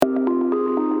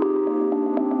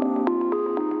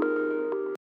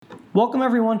Welcome,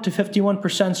 everyone, to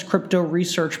 51%'s Crypto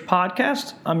Research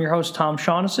Podcast. I'm your host, Tom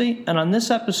Shaughnessy, and on this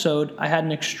episode, I had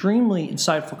an extremely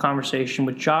insightful conversation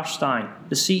with Josh Stein,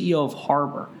 the CEO of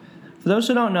Harbor. For those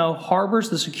who don't know, Harbor is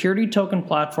the security token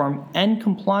platform and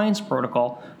compliance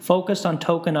protocol focused on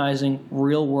tokenizing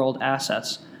real-world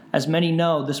assets. As many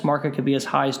know, this market could be as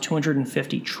high as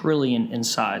 $250 trillion in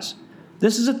size.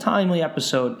 This is a timely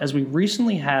episode as we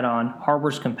recently had on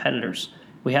Harbor's competitors.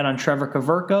 We had on Trevor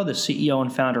Kaverko, the CEO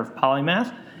and founder of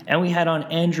Polymath, and we had on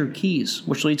Andrew Keys,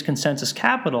 which leads Consensus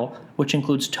Capital, which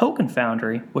includes Token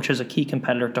Foundry, which is a key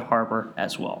competitor to Harbor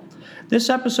as well. This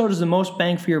episode is the most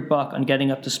bang for your buck on getting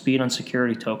up to speed on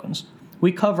security tokens.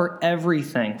 We cover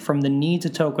everything from the need to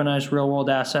tokenize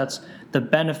real-world assets, the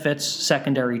benefits,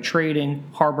 secondary trading,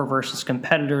 Harbor versus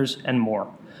competitors, and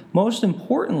more. Most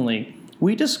importantly,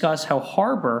 we discuss how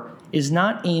Harbor is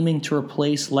not aiming to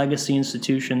replace legacy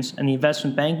institutions and the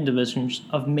investment banking divisions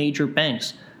of major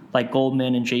banks like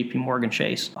Goldman and JP Morgan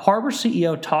Chase. Harbor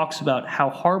CEO talks about how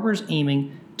Harbor's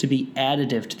aiming to be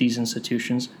additive to these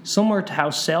institutions, similar to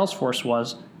how Salesforce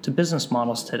was to business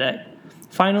models today.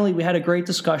 Finally, we had a great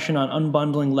discussion on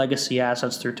unbundling legacy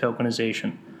assets through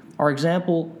tokenization. Our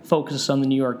example focuses on the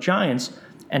New York Giants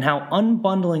and how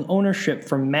unbundling ownership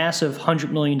from massive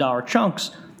 $100 million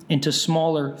chunks into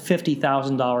smaller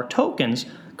 $50,000 tokens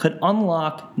could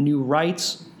unlock new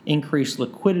rights, increase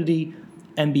liquidity,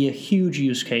 and be a huge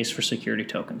use case for security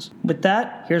tokens. With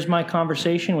that, here's my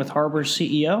conversation with Harbor's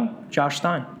CEO, Josh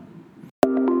Stein.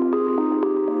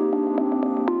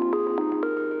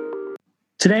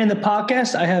 Today in the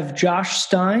podcast, I have Josh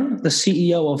Stein, the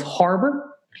CEO of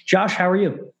Harbor. Josh, how are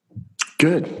you?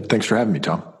 Good. Thanks for having me,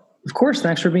 Tom. Of course.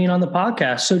 Thanks for being on the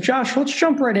podcast. So, Josh, let's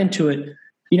jump right into it.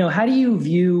 How do you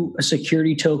view a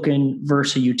security token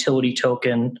versus a utility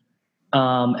token,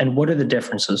 and what are the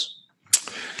differences?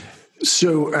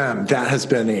 So that has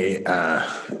been a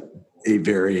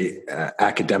very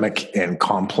academic and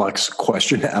complex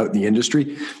question out in the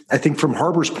industry. I think from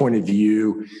Harbor's point of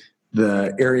view,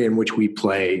 the area in which we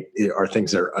play are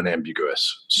things that are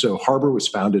unambiguous. So Harbor was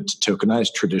founded to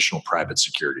tokenize traditional private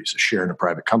securities, a share in a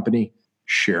private company,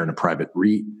 share in a private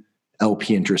REIT,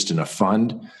 LP interest in a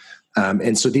fund.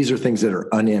 And so these are things that are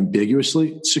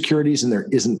unambiguously securities, and there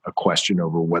isn't a question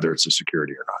over whether it's a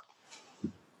security or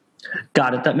not.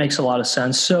 Got it. That makes a lot of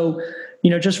sense. So,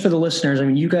 just for the listeners,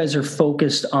 you guys are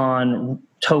focused on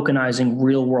tokenizing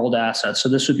real world assets. So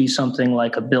this would be something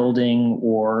like a building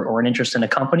or an interest in a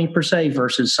company per se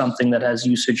versus something that has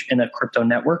usage in a crypto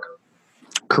network?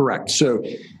 Correct. So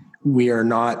we are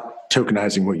not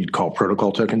tokenizing what you'd call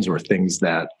protocol tokens or things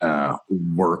that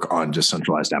work on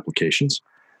decentralized applications.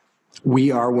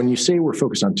 We are, when you say we're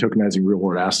focused on tokenizing real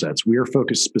world assets, we are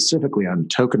focused specifically on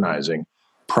tokenizing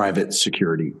private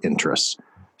security interests.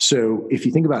 So if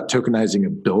you think about tokenizing a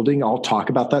building, I'll talk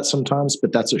about that sometimes,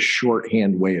 but that's a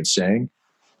shorthand way of saying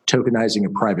tokenizing a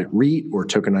private REIT or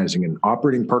tokenizing an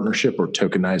operating partnership or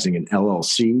tokenizing an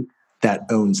LLC that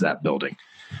owns that building.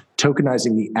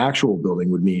 Tokenizing the actual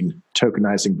building would mean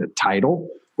tokenizing the title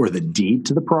or the deed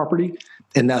to the property,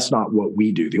 and that's not what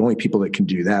we do. The only people that can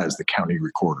do that is the county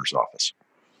recorder's office.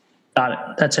 Got it.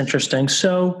 That's interesting.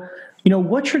 So,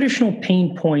 what traditional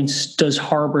pain points does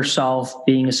Harbor solve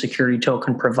being a security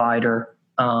token provider,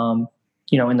 in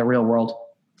the real world?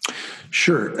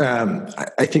 Sure.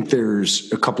 I think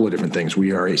there's a couple of different things.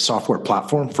 We are a software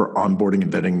platform for onboarding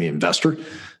and vetting the investor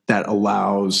that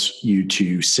allows you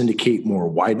to syndicate more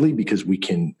widely because we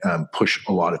can push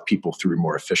a lot of people through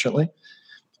more efficiently.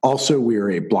 Also, we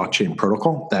are a blockchain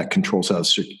protocol that controls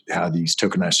how these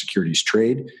tokenized securities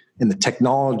trade, and the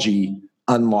technology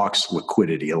unlocks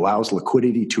liquidity, allows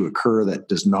liquidity to occur that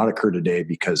does not occur today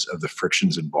because of the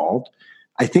frictions involved.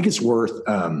 I think it's worth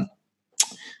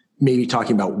maybe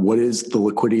talking about what is the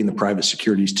liquidity in the private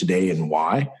securities today and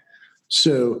why.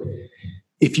 So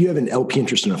if you have an LP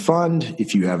interest in a fund,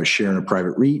 if you have a share in a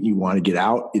private REIT and you want to get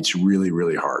out, it's really,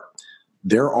 really hard.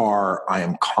 There are, I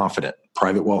am confident,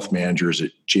 private wealth managers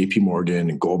at JP Morgan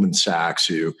and Goldman Sachs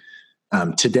who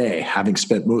today, having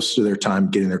spent most of their time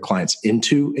getting their clients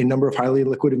into a number of highly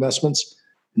liquid investments,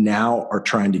 now are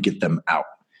trying to get them out.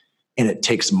 And it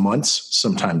takes months,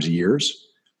 sometimes years.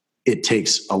 It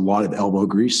takes a lot of elbow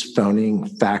grease, phoning,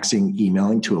 faxing,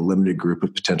 emailing to a limited group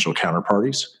of potential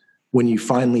counterparties. When you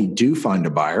finally do find a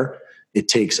buyer, it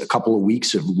takes a couple of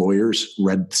weeks of lawyers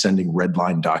sending red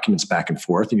line documents back and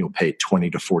forth, and you'll pay 20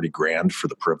 to 40 grand for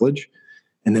the privilege.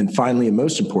 And then finally, and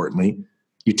most importantly,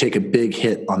 you take a big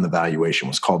hit on the valuation,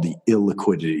 what's called the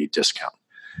illiquidity discount.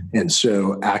 And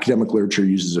so academic literature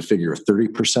uses a figure of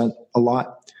 30% a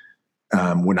lot.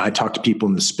 When I talk to people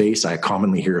in the space, I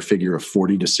commonly hear a figure of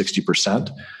 40 to 60%.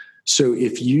 So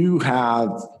if you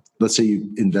have, let's say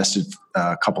you invested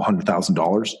a couple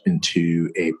 $100,000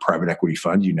 into a private equity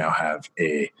fund, you now have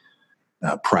a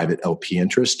private LP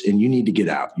interest, and you need to get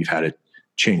out. You've had a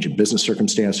change in business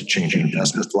circumstance, a change in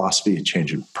investment philosophy, a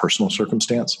change in personal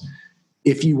circumstance.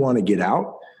 If you want to get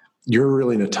out, you're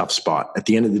really in a tough spot. At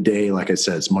the end of the day, like I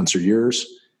said, it's months or years.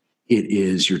 It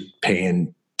is, you're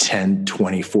paying 10,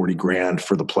 20, 40 grand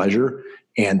for the pleasure,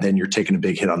 and then you're taking a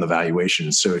big hit on the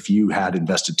valuation. So if you had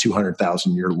invested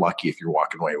 200,000, you're lucky if you're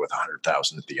walking away with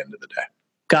 100,000 at the end of the day.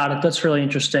 Got it. That's really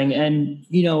interesting. And,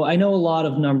 I know a lot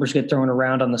of numbers get thrown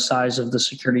around on the size of the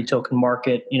security token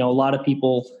market. A lot of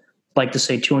people like to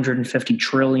say 250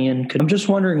 trillion. I'm just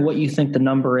wondering what you think the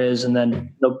number is. And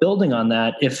then, building on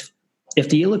that, if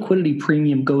the illiquidity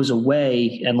premium goes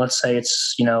away, and let's say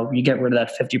it's, you get rid of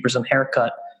that 50%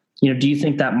 haircut, do you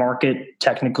think that market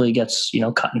technically gets,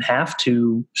 cut in half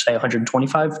to say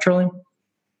 125 trillion?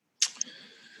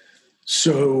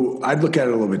 So I'd look at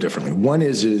it a little bit differently. One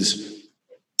is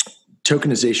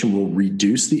tokenization will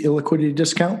reduce the illiquidity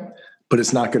discount, but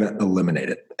it's not going to eliminate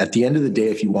it. At the end of the day,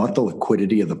 if you want the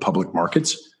liquidity of the public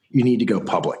markets, you need to go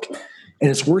public. And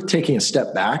it's worth taking a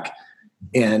step back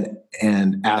and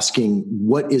asking,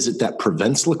 what is it that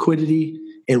prevents liquidity,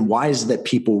 and why is it that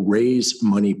people raise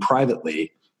money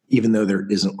privately even though there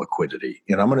isn't liquidity?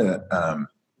 And I'm going to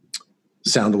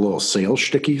sound a little sales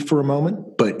shticky for a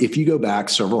moment, but if you go back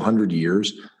several hundred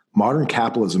years, modern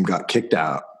capitalism got kicked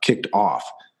off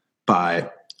by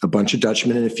a bunch of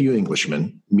Dutchmen and a few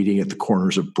Englishmen meeting at the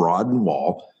corners of Broad and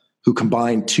Wall, who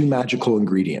combined two magical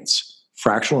ingredients: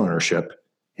 fractional ownership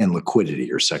and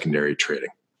liquidity, or secondary trading.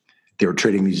 They were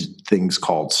trading these things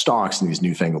called stocks and these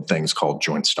newfangled things called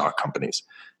joint stock companies.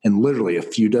 And literally a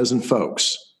few dozen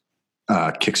folks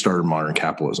kickstarted modern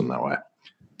capitalism that way.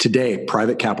 Today,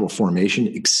 private capital formation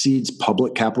exceeds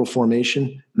public capital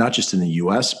formation, not just in the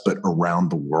US, but around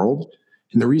the world.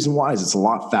 And the reason why is it's a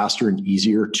lot faster and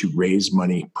easier to raise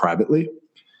money privately.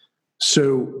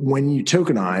 So when you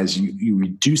tokenize, you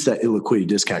reduce that illiquidity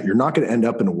discount. You're not going to end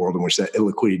up in a world in which that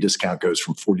illiquidity discount goes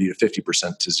from 40 to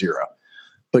 50% to zero.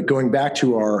 But going back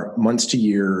to our months to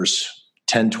years,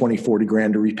 10, 20, 40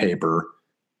 grand to repaper,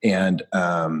 and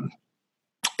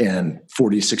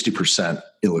 40 to 60%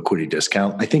 illiquidity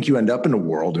discount, I think you end up in a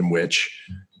world in which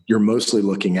you're mostly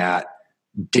looking at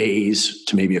days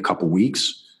to maybe a couple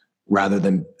weeks, rather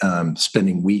than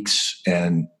spending weeks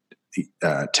and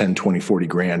 10, 20, 40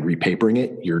 grand repapering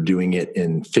it. You're doing it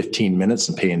in 15 minutes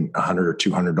and paying $100 or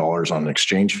 $200 on an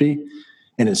exchange fee.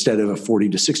 And instead of a 40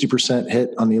 to 60%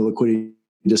 hit on the illiquidity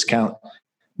discount,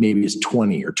 maybe it's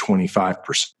 20 or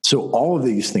 25%. So all of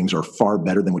these things are far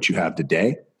better than what you have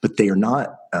today, but they are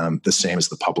not the same as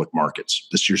the public markets.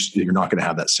 You're not going to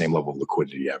have that same level of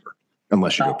liquidity ever,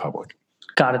 unless you go public.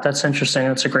 Got it. That's interesting.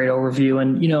 That's a great overview.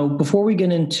 And, before we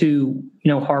get into,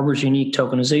 Harbor's unique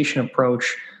tokenization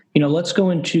approach, let's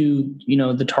go into,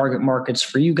 the target markets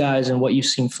for you guys and what you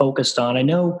seem focused on. I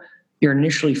know you're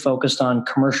initially focused on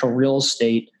commercial real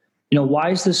estate. Why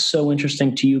is this so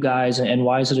interesting to you guys, and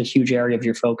why is it a huge area of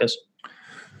your focus?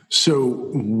 So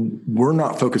we're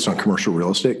not focused on commercial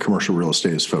real estate. Commercial real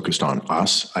estate is focused on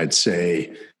us. I'd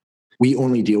say we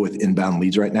only deal with inbound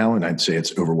leads right now, and I'd say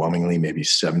it's overwhelmingly maybe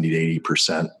 70 to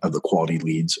 80% of the quality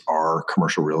leads are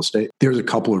commercial real estate. There's a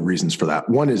couple of reasons for that.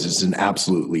 One is it's an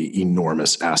absolutely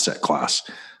enormous asset class.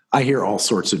 I hear all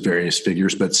sorts of various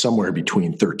figures, but somewhere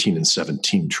between 13 and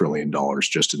 $17 trillion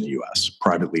just in the US,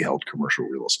 privately held commercial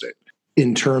real estate.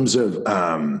 In terms of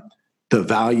the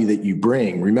value that you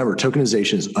bring, remember,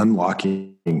 tokenization is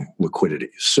unlocking liquidity.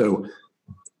 So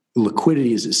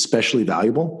liquidity is especially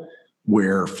valuable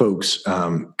where folks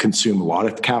consume a lot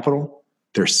of capital,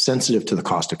 they're sensitive to the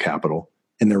cost of capital,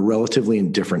 and they're relatively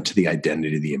indifferent to the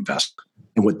identity of the investor.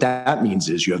 And what that means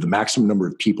is you have the maximum number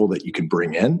of people that you can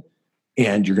bring in,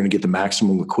 and you're going to get the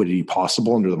maximum liquidity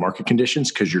possible under the market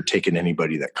conditions because you're taking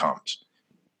anybody that comes.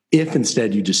 If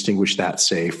instead you distinguish that,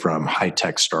 say, from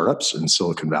high-tech startups in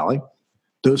Silicon Valley,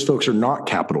 those folks are not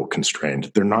capital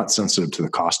constrained. They're not sensitive to the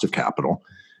cost of capital.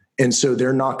 And so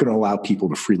they're not going to allow people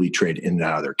to freely trade in and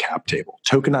out of their cap table.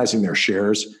 Tokenizing their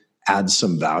shares adds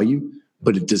some value,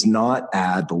 but it does not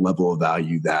add the level of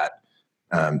value that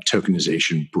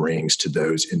tokenization brings to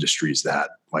those industries that,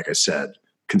 like I said,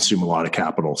 consume a lot of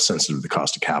capital, sensitive to the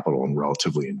cost of capital, and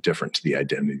relatively indifferent to the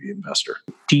identity of the investor.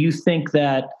 Do you think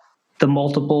that the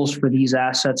multiples for these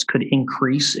assets could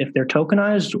increase if they're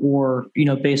tokenized? Or,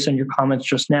 based on your comments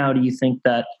just now, do you think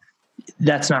that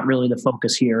that's not really the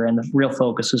focus here, and the real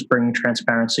focus is bringing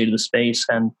transparency to the space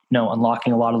and,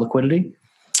 unlocking a lot of liquidity?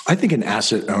 I think an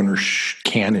asset owner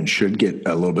can and should get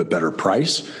a little bit better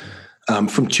price.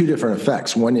 From two different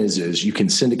effects. One is you can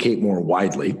syndicate more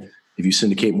widely. If you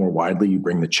syndicate more widely, you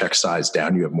bring the check size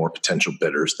down, you have more potential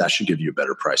bidders. That should give you a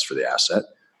better price for the asset.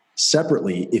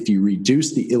 Separately, if you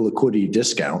reduce the illiquidity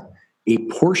discount, a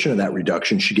portion of that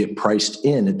reduction should get priced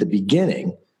in at the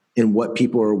beginning in what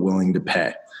people are willing to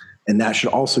pay. And that should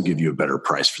also give you a better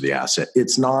price for the asset.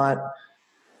 It's not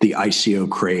the ICO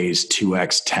craze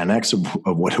 2x, 10x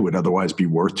of what it would otherwise be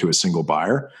worth to a single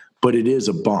buyer, but it is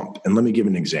a bump. And let me give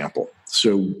an example.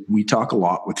 So we talk a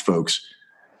lot with folks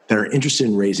that are interested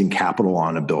in raising capital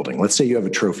on a building. Let's say you have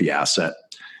a trophy asset.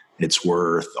 It's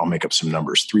worth, I'll make up some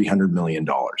numbers, $300 million.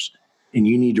 And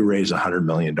you need to raise $100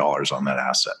 million on that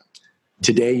asset.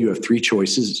 Today, you have three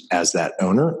choices as that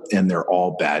owner, and they're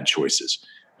all bad choices.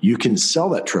 You can sell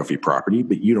that trophy property,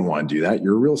 but you don't want to do that.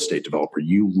 You're a real estate developer.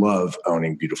 You love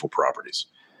owning beautiful properties.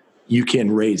 You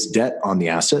can raise debt on the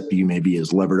asset, but you may be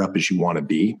as levered up as you want to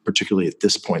be, particularly at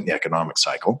this point in the economic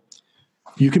cycle.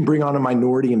 You can bring on a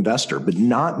minority investor, but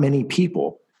not many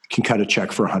people can cut a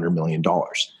check for $100 million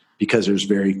because there's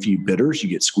very few bidders. You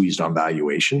get squeezed on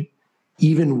valuation.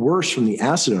 Even worse from the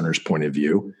asset owner's point of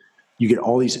view, you get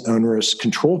all these onerous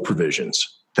control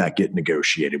provisions that get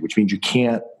negotiated, which means you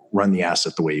can't run the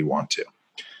asset the way you want to.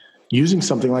 Using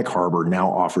something like Harbor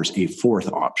now offers a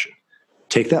fourth option.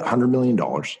 Take that $100 million,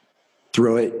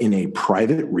 throw it in a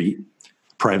private REIT.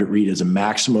 Private REIT is a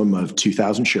maximum of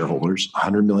 2,000 shareholders.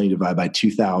 100 million divided by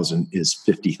 2,000 is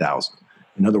 50,000.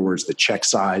 In other words, the check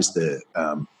size, the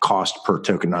cost per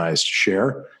tokenized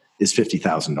share is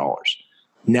 $50,000.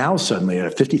 Now, suddenly at a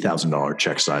 $50,000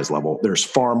 check size level, there's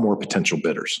far more potential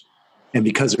bidders. And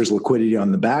because there's liquidity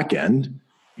on the back end,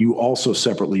 you also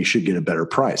separately should get a better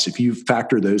price. If you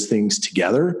factor those things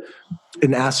together,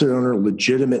 an asset owner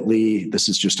legitimately, this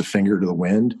is just a finger to the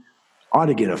wind, ought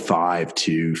to get a 5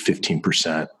 to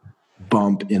 15%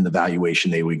 bump in the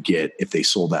valuation they would get if they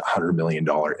sold that $100 million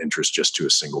interest just to a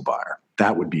single buyer.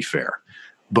 That would be fair.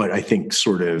 But I think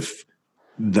sort of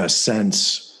the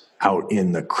sense out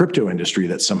in the crypto industry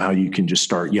that somehow you can just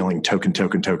start yelling token,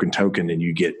 token, token, token, and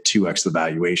you get 2x the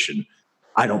valuation,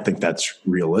 I don't think that's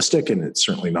realistic, and it's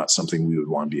certainly not something we would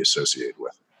want to be associated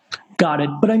with. Got it.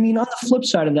 But I mean, on the flip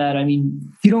side of that, I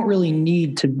mean, you don't really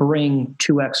need to bring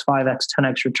 2x, 5x,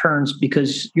 10x returns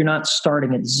because you're not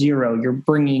starting at zero. You're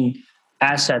bringing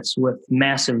assets with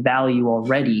massive value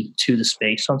already to the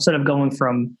space. So instead of going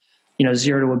from,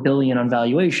 0 to $1 billion on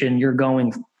valuation, you're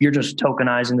just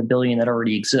tokenizing the billion that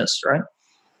already exists, right?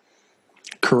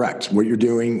 Correct. What you're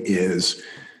doing is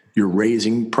you're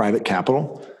raising private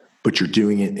capital, but you're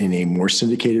doing it in a more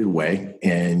syndicated way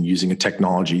and using a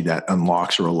technology that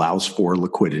unlocks or allows for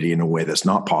liquidity in a way that's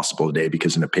not possible today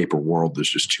because in a paper world, there's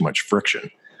just too much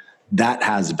friction. That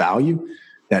has value.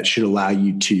 That should allow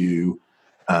you to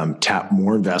tap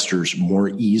more investors more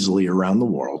easily around the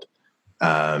world.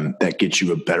 That gets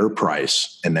you a better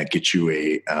price and that gets you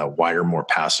a wider, more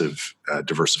passive,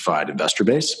 diversified investor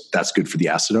base. That's good for the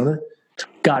asset owner.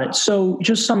 Got it. So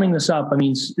just summing this up, I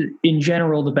mean, in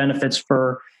general, the benefits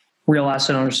for real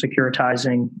asset owners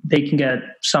securitizing, they can get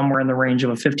somewhere in the range of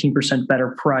a 15%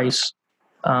 better price,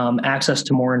 access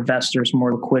to more investors,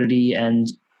 more liquidity. And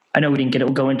I know we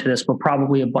didn't go into this, but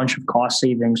probably a bunch of cost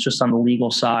savings just on the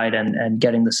legal side and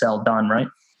getting the sale done, right?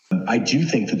 I do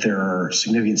think that there are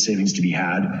significant savings to be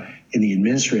had in the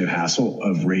administrative hassle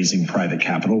of raising private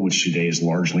capital, which today is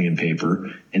largely in paper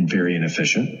and very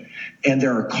inefficient. And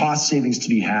there are cost savings to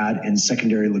be had in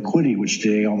secondary liquidity, which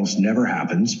today almost never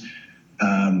happens.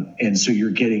 And so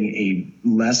you're getting a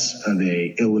less of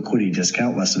a illiquidity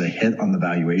discount, less of a hit on the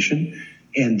valuation.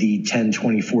 And the 10,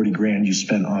 20, 40 grand you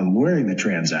spent on lawyering the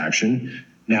transaction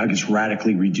now gets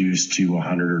radically reduced to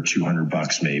 100 or 200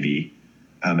 bucks maybe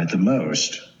at the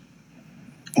most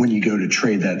when you go to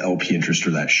trade that LP interest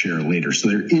or that share later. So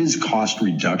there is cost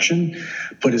reduction,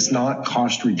 but it's not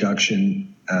cost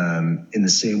reduction in the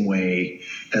same way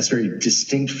that's very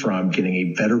distinct from getting a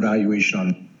better valuation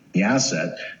on the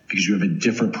asset because you have a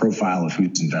different profile of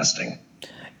who's investing.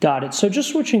 Got it. So just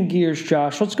switching gears,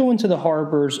 Josh, let's go into the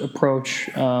Harbor's approach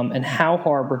and how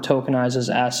Harbor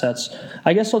tokenizes assets.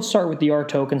 I guess let's start with the R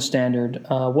token standard.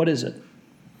 What is it?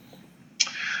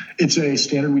 It's a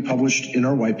standard we published in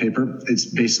our white paper.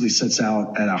 It basically sets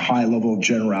out at a high level of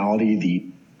generality the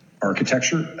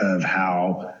architecture of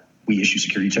how we issue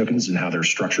security tokens and how they're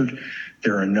structured.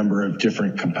 There are a number of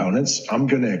different components. I'm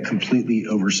going to completely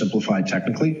oversimplify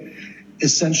technically.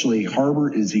 Essentially,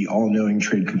 Harbor is the all-knowing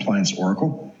trade compliance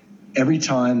oracle. Every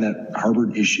time that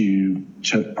Harbor issued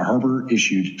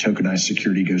tokenized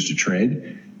security goes to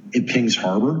trade, it pings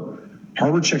Harbor.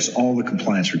 Harbor checks all the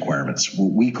compliance requirements,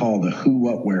 what we call the who,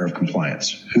 what, where of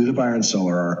compliance, who the buyer and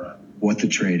seller are, what the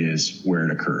trade is, where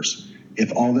it occurs.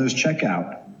 If all those check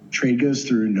out, trade goes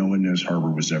through, no one knows Harbor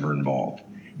was ever involved.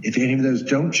 If any of those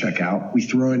don't check out, we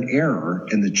throw an error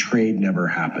and the trade never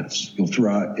happens. You'll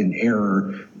throw out an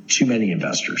error, too many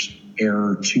investors,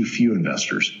 error, too few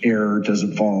investors, error,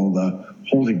 doesn't follow the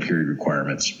holding period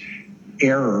requirements,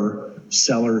 error,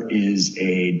 seller is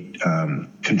a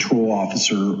control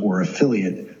officer or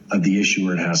affiliate of the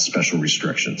issuer and has special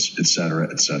restrictions, et cetera,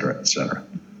 et cetera, et cetera.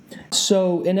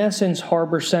 So in essence,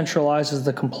 Harbor centralizes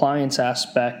the compliance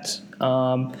aspect.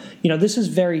 This is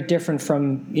very different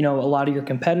from, a lot of your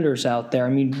competitors out there. I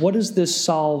mean, what does this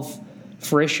solve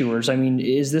for issuers? I mean,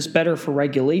 is this better for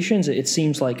regulations? It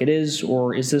seems like it is,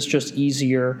 or is this just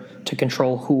easier to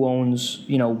control who owns,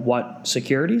 what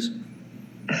securities?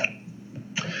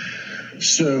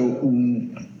 So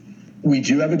we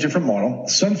do have a different model.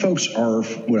 Some folks are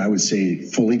what I would say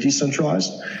fully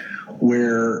decentralized,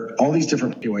 where all these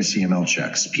different KYC/ML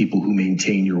checks, people who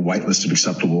maintain your whitelist of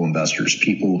acceptable investors,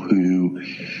 people who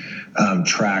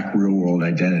track real world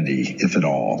identity, if at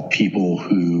all, people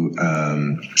who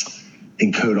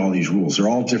encode all these rules. They're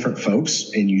all different folks,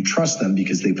 and you trust them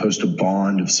because they post a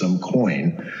bond of some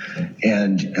coin,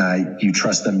 and you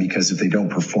trust them because if they don't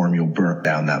perform, you'll burn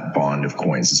down that bond of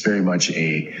coins. It's very much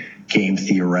a game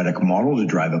theoretic model to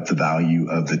drive up the value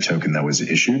of the token that was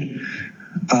issued.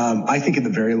 I think in the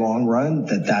very long run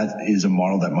that is a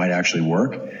model that might actually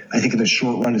work. I think in the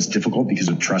short run it's difficult because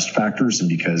of trust factors and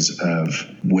because of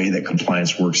the way that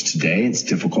compliance works today. It's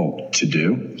difficult to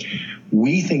do.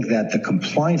 We think that the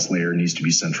compliance layer needs to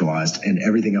be centralized and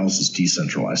everything else is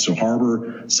decentralized. So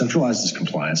Harbor centralizes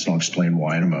compliance, and I'll explain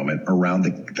why in a moment, around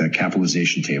the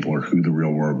capitalization table or who the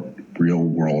real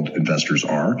world investors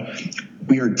are.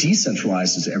 We are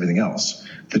decentralized as everything else.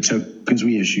 The tokens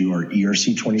we issue are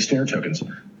ERC-20 standard tokens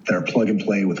that are plug and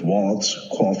play with wallets,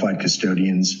 qualified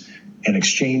custodians, and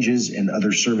exchanges and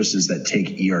other services that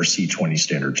take ERC-20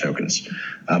 standard tokens.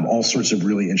 All sorts of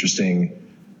really interesting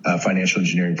financial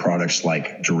engineering products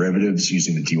like derivatives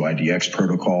using the DYDX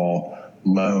protocol,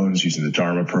 loans using the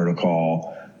Dharma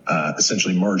protocol,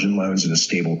 essentially margin loans in a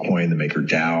stable coin, the Maker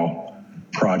DAO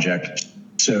project.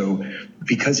 So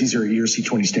because these are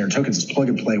ERC-20 standard tokens, it's plug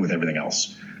and play with everything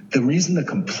else. The reason the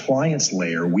compliance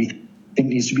layer we think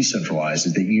needs to be centralized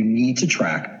is that you need to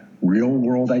track real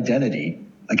world identity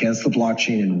against the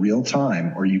blockchain in real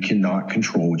time, or you cannot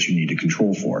control what you need to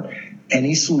control for.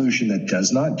 Any solution that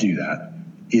does not do that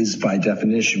is by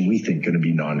definition, we think, going to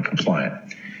be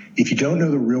non-compliant. If you don't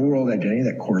know the real world identity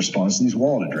that corresponds to these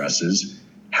wallet addresses,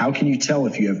 how can you tell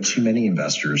if you have too many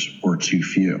investors or too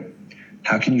few?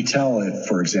 How can you tell if,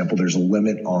 for example, there's a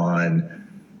limit on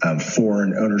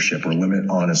foreign ownership or limit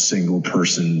on a single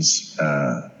person's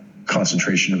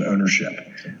concentration of ownership?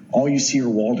 All you see are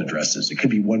wallet addresses. It could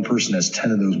be one person has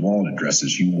 10 of those wallet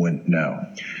addresses. You wouldn't know.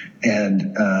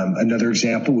 And another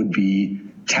example would be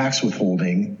tax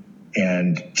withholding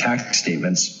and tax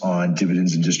statements on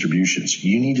dividends and distributions.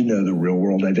 You need to know the real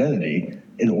world identity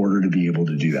in order to be able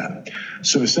to do that.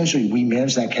 So essentially, we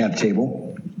manage that cap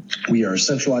table. We are a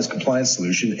centralized compliance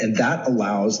solution, and that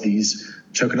allows these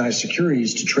tokenized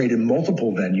securities to trade in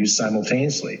multiple venues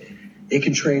simultaneously. It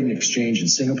can trade an exchange in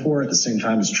Singapore at the same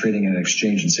time as trading in an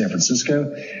exchange in San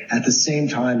Francisco, at the same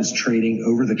time as trading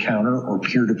over the counter or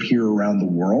peer-to-peer around the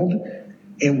world.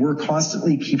 And we're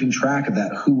constantly keeping track of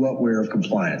that who, what, where of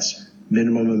compliance,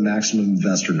 minimum and maximum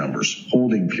investor numbers,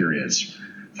 holding periods,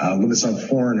 limits on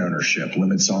foreign ownership,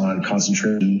 limits on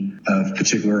concentration of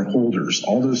particular holders,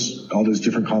 all those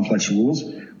different complex rules.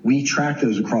 We track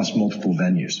those across multiple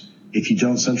venues. If you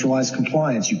don't centralize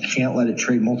compliance, you can't let it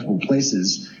trade multiple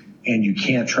places, and you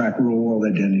can't track real world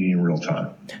identity in real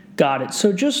time. Got it.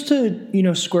 So just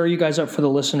to, square you guys up for the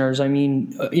listeners, I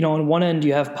mean, on one end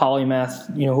you have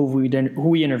Polymath, who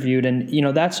we interviewed,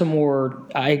 and, that's a more,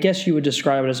 I guess you would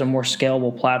describe it as a more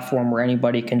scalable platform where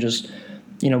anybody can just,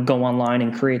 go online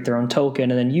and create their own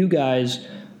token. And then you guys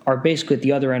are basically at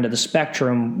the other end of the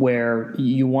spectrum where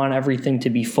you want everything to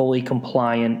be fully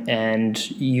compliant and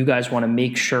you guys want to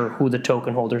make sure who the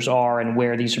token holders are and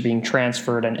where these are being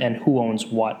transferred and who owns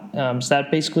what. Is that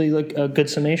basically like a good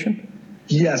summation?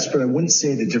 Yes, but I wouldn't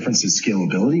say the difference is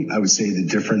scalability. I would say the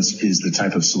difference is the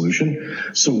type of solution.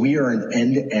 So we are an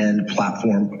end-to-end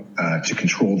platform to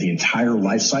control the entire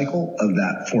life cycle of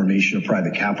that formation of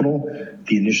private capital,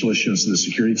 the initial issuance of the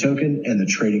security token, and the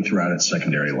trading throughout its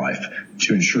secondary life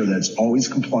to ensure that it's always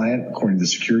compliant according to the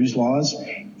securities laws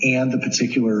and the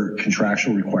particular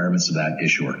contractual requirements of that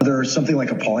issuer. There's something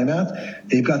like a Polymath.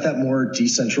 They've got that more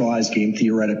decentralized game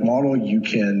theoretic model. You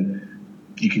can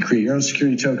You can create your own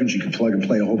security tokens. You can plug and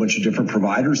play a whole bunch of different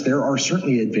providers. There are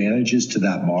certainly advantages to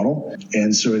that model.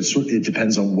 And so it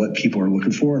depends on what people are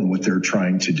looking for and what they're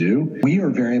trying to do. We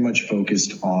are very much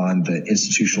focused on the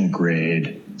institutional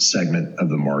grade segment of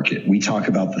the market. We talk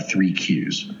about the 3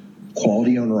 Qs: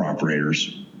 quality owner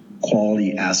operators,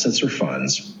 quality assets or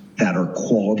funds that are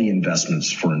quality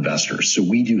investments for investors. So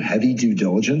we do heavy due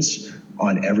diligence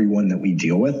on everyone that we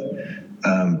deal with,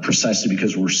 precisely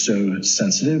because we're so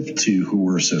sensitive to who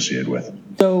we're associated with.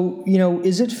 So,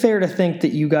 is it fair to think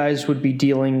that you guys would be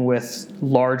dealing with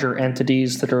larger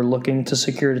entities that are looking to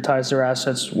securitize their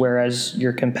assets, whereas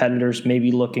your competitors may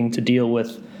be looking to deal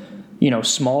with,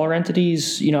 smaller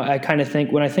entities? I kind of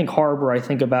think, when I think Harbor, I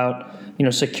think about,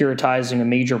 securitizing a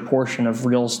major portion of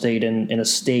real estate in a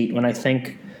state. When I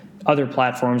think other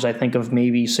platforms, I think of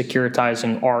maybe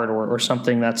securitizing art or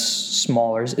something that's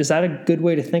smaller. Is that a good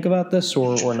way to think about this,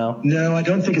 or no? No, I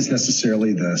don't think it's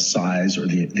necessarily the size or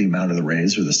the amount of the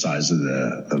raise or the size of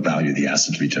the value of the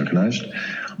asset to be tokenized.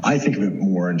 I think of it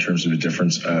more in terms of a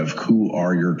difference of who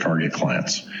are your target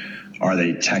clients. Are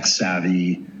they tech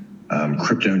savvy,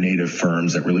 crypto native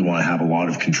firms that really want to have a lot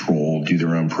of control, do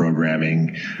their own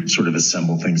programming, sort of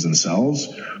assemble things themselves?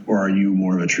 Or are you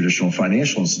more of a traditional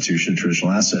financial institution,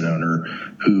 traditional asset owner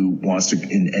who wants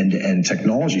an end-to-end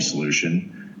technology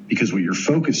solution? Because what you're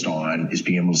focused on is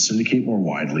being able to syndicate more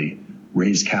widely,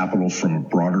 raise capital from a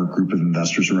broader group of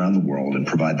investors around the world, and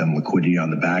provide them liquidity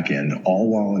on the back end, all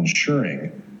while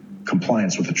ensuring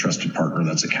compliance with a trusted partner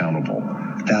that's accountable.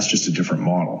 That's just a different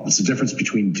model. It's the difference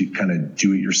between kind of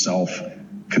do-it-yourself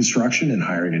construction and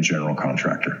hiring a general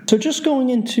contractor. So just going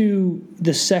into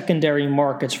the secondary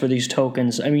markets for these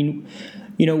tokens,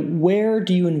 where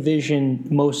do you envision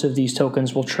most of these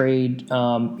tokens will trade?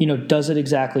 Does it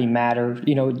exactly matter?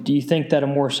 Do you think that a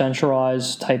more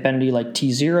centralized type entity like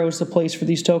T0 is the place for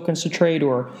these tokens to trade?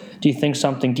 Or do you think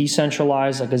something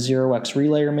decentralized like a 0x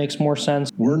relayer makes more sense?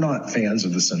 We're not fans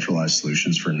of the centralized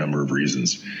solutions for a number of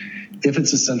reasons. If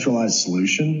it's a centralized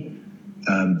solution,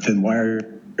 then why are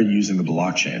you using the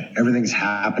blockchain? Everything's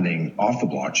happening off the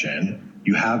blockchain.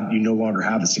 You no longer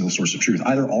have a single source of truth.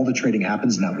 Either all the trading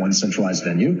happens in that one centralized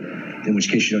venue, in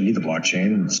which case you don't need the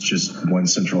blockchain, it's just one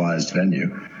centralized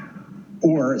venue,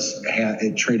 or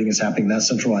trading is happening in that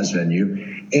centralized venue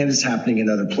and it's happening in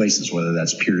other places, whether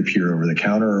that's peer-to-peer over the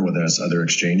counter or whether that's other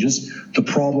exchanges. The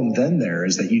problem then there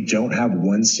is that you don't have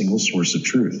one single source of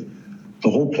truth. The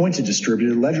whole point of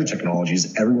distributed ledger technology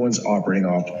is everyone's operating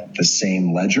off the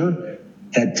same ledger.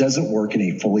 That doesn't work in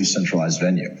a fully centralized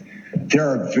venue. There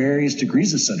are various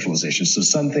degrees of centralization. So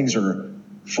some things are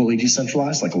fully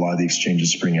decentralized, like a lot of the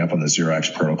exchanges springing up on the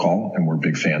 0x protocol, and we're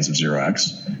big fans of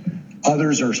 0x.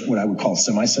 Others are what I would call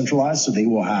semi-centralized. So they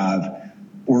will have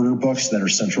order books that are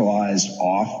centralized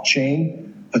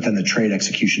off-chain, but then the trade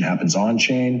execution happens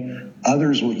on-chain.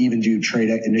 Others will even do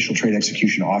initial trade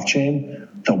execution off-chain.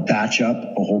 They'll batch up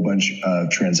a whole bunch of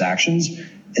transactions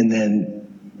and then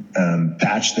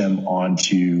batch them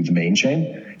onto the main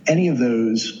chain. Any of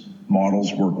those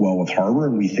models work well with Harbor,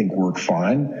 and we think work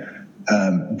fine.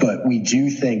 But we do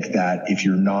think that if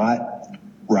you're not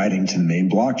writing to the main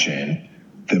blockchain,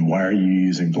 then why are you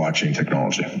using blockchain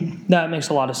technology? That makes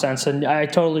a lot of sense. And I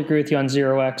totally agree with you on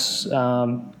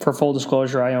 0x. For full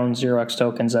disclosure, I own 0x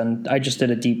tokens, and I just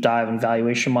did a deep dive and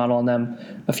valuation model on them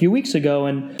a few weeks ago.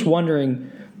 And just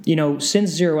wondering,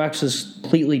 since 0x is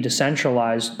completely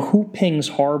decentralized, who pings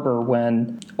Harbor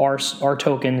when our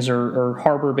tokens or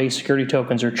Harbor-based security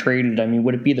tokens are traded?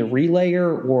 Would it be the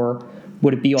relayer, or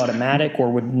would it be automatic,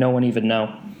 or would no one even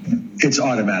know? It's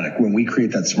automatic. When we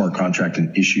create that smart contract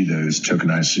and issue those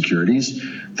tokenized securities,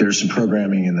 there's some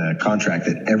programming in the contract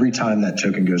that every time that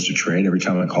token goes to trade, every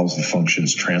time it calls the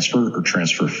functions transfer or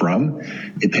transfer from,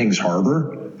 it pings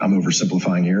Harbor. I'm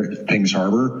oversimplifying here. It pings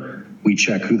Harbor. We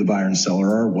check who the buyer and seller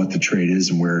are, what the trade is,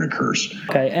 and where it occurs.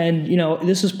 Okay, and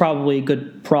this is probably a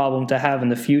good problem to have in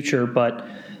the future, but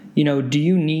do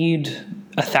you need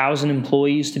 1,000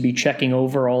 employees to be checking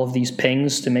over all of these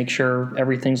pings to make sure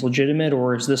everything's legitimate,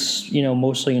 or is this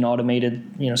mostly an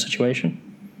automated situation?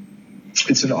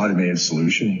 It's an automated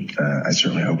solution. I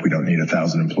certainly hope we don't need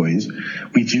 1,000 employees.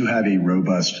 We do have a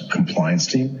robust compliance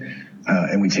team,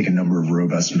 and we take a number of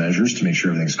robust measures to make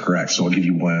sure everything's correct. So I'll give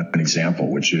you one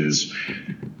example, which is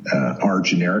our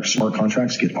generic smart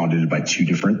contracts get audited by 2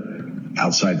 different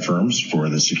outside firms for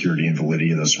the security and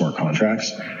validity of those smart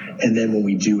contracts. And then when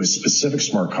we do a specific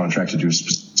smart contract to do a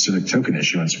specific token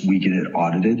issuance, we get it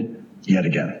audited yet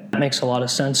again. That makes a lot of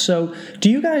sense. So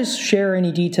do you guys share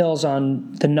any details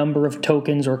on the number of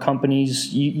tokens or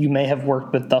companies you may have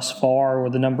worked with thus far, or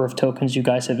the number of tokens you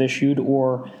guys have issued?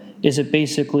 Or is it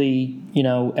basically,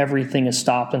 everything is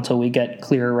stopped until we get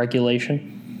clearer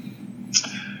regulation?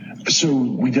 So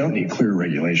we don't need clear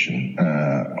regulation.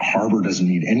 Harbor doesn't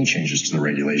need any changes to the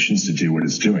regulations to do what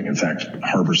it's doing. In fact,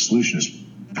 Harbor's solution is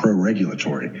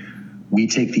pro-regulatory. We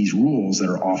take these rules that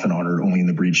are often honored only in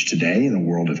the breach today in the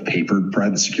world of papered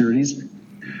private securities.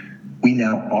 We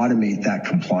now automate that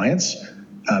compliance,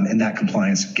 and that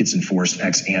compliance gets enforced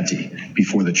ex ante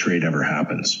before the trade ever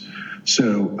happens.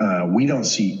 So we don't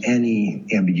see any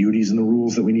ambiguities in the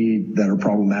rules that we need that are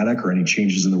problematic or any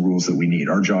changes in the rules that we need.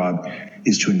 Our job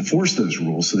is to enforce those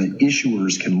rules so that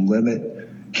issuers can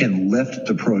lift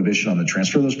the prohibition on the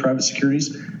transfer of those private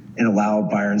securities and allow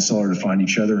buyer and seller to find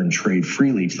each other and trade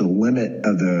freely to the limit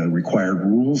of the required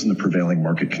rules and the prevailing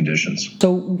market conditions.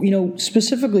 So,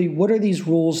 specifically, what are these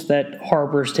rules that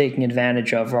Harbor's taking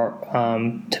advantage of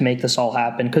to make this all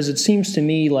happen? Because it seems to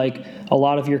me like a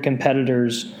lot of your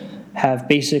competitors have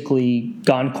basically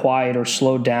gone quiet or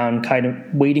slowed down, kind of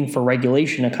waiting for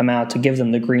regulation to come out to give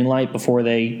them the green light before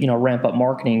they, ramp up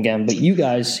marketing again. But you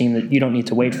guys seem that you don't need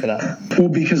to wait for that. Well,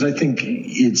 because I think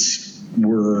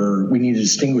we need to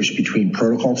distinguish between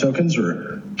protocol tokens,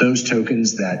 or those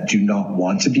tokens that do not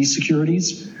want to be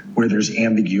securities, where there's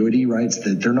ambiguity, right?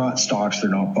 That they're not stocks, they're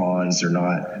not bonds, they're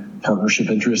not partnership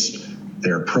interests.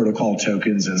 They're protocol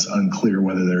tokens, and it's unclear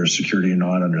whether they're a security or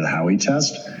not under the Howey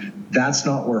test. That's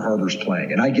not where Harbor's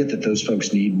playing. And I get that those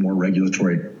folks need more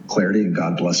regulatory clarity, and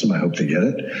God bless them, I hope they get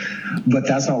it. But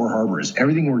that's not where Harbor is.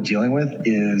 Everything we're dealing with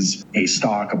is a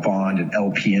stock, a bond, an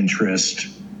LP interest,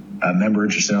 a member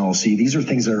interest in LLC. These are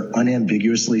things that are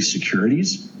unambiguously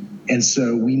securities. And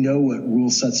so we know what rule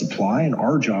sets apply, and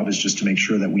our job is just to make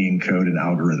sure that we encode and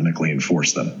algorithmically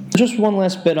enforce them. Just one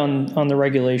last bit on the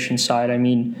regulation side. I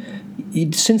mean,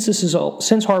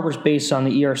 since Harbor's based on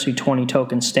the ERC20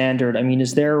 token standard, I mean,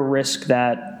 is there a risk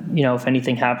that, if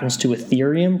anything happens to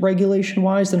Ethereum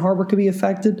regulation-wise, then Harbor could be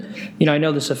affected? I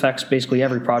know this affects basically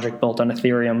every project built on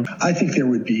Ethereum. I think there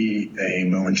would be a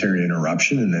momentary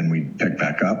interruption, and then we'd pick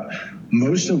back up.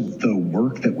 Most of the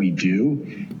work that we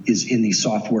do is in the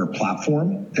software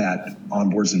platform that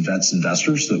onboards and vets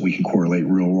investors so that we can correlate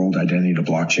real-world identity to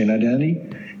blockchain identity.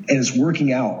 And it's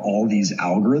working out all these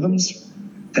algorithms.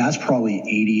 That's probably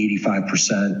 80,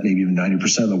 85%, maybe even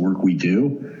 90% of the work we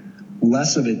do.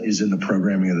 Less of it is in the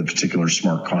programming of the particular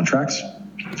smart contracts,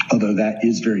 although that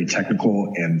is very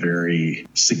technical and very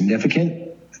significant.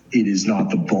 It is not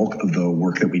the bulk of the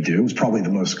work that we do. It's probably the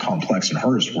most complex and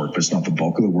hardest work, but it's not the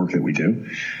bulk of the work that we do.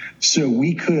 So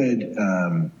we could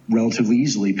relatively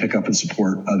easily pick up and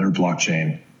support other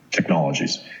blockchain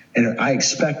technologies. And I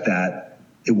expect that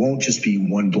it won't just be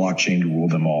one blockchain to rule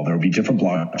them all. There will be different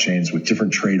blockchains with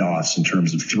different trade-offs in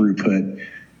terms of throughput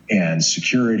and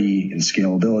security and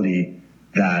scalability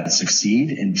that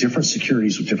succeed, and different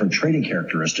securities with different trading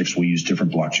characteristics will use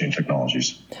different blockchain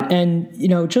technologies. And,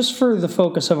 just for the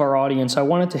focus of our audience, I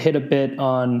wanted to hit a bit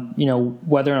on,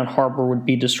 whether or not Harbor would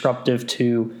be disruptive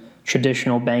to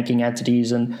traditional banking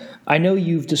entities. And I know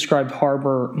you've described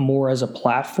Harbor more as a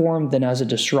platform than as a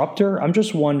disruptor. I'm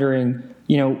just wondering,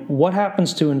 what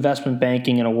happens to investment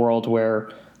banking in a world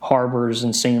where Harbor is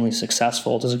insanely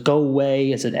successful? Does it go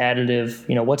away? Is it additive?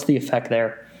 What's the effect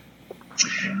there?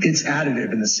 It's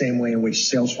additive in the same way in which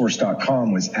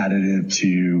Salesforce.com was additive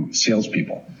to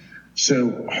salespeople.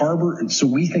 So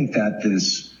we think that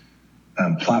this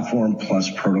platform plus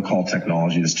protocol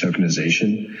technology, this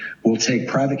tokenization, will take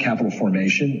private capital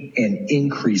formation and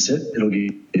increase it. It'll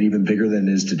get even bigger than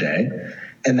it is today.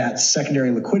 And that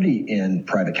secondary liquidity in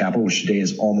private capital, which today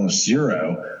is almost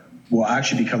zero, will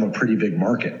actually become a pretty big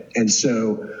market. And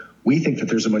so we think that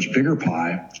there's a much bigger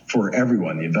pie for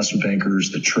everyone, the investment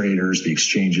bankers, the traders, the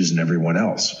exchanges, and everyone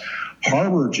else.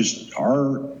 Harbor,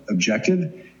 our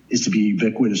objective is to be a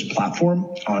ubiquitous platform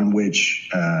on which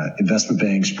investment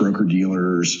banks,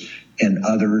 broker-dealers, and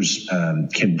others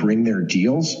can bring their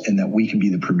deals, and that we can be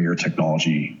the premier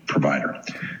technology provider.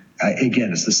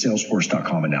 Again, it's the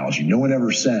Salesforce.com analogy. No one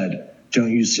ever said,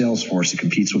 don't use Salesforce, it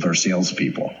competes with our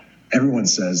salespeople. Everyone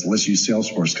says, let's use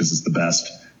Salesforce because it's the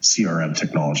best CRM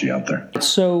technology out there.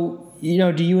 So,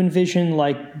 do you envision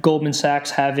like Goldman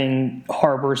Sachs having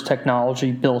Harbor's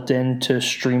technology built in to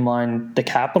streamline the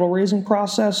capital raising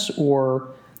process,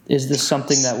 or is this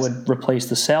something that would replace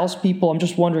the salespeople? I'm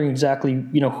just wondering exactly,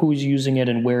 who's using it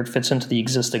and where it fits into the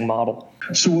existing model.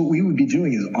 So what we would be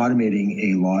doing is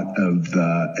automating a lot of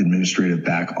the administrative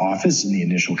back office in the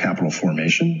initial capital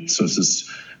formation. So it's this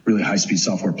really high-speed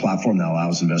software platform that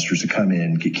allows investors to come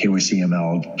in, get KYC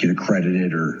ML, get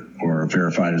accredited or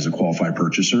verified as a qualified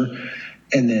purchaser,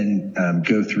 and then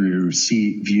go through,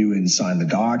 see, view, and sign the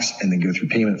docs, and then go through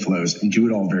payment flows and do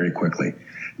it all very quickly.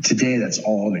 Today, that's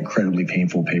all an incredibly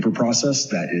painful paper process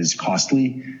that is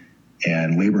costly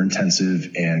and labor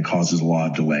intensive and causes a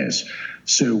lot of delays.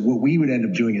 So what we would end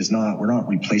up doing is we're not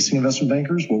replacing investment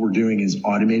bankers. What we're doing is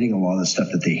automating a lot of the stuff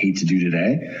that they hate to do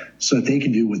today so that they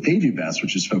can do what they do best,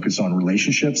 which is focus on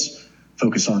relationships,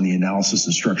 focus on the analysis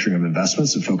and structuring of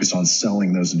investments, and focus on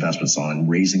selling those investments, on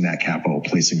raising that capital,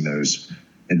 placing those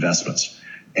investments.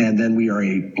 And then we are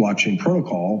a blockchain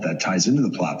protocol that ties into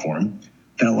the platform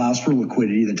that allows for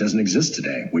liquidity that doesn't exist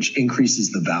today, which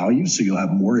increases the value. So you'll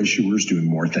have more issuers doing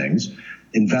more things,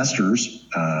 investors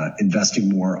investing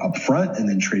more upfront and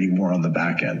then trading more on the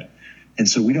back end. And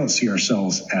so we don't see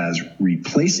ourselves as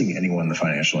replacing anyone in the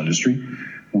financial industry.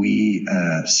 We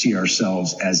see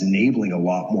ourselves as enabling a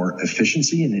lot more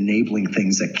efficiency and enabling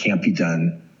things that can't be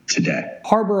done today.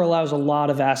 Harbor allows a lot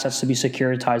of assets to be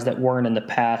securitized that weren't in the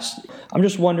past. I'm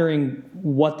just wondering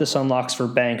what this unlocks for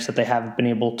banks that they haven't been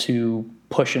able to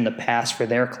push in the past for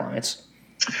their clients.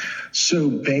 So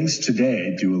banks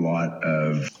today do a lot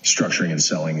of structuring and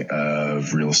selling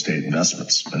of real estate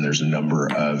investments. And there's a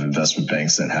number of investment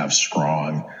banks that have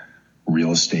strong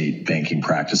real estate banking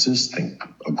practices. Think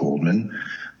a Goldman,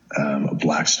 a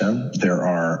Blackstone. There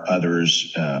are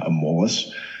others, a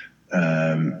Moelis.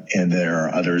 And there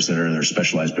are others that are their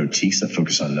specialized boutiques that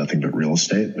focus on nothing but real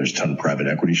estate. There's a ton of private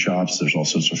equity shops. There's all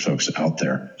sorts of folks out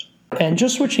there. And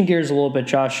just switching gears a little bit,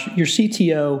 Josh, your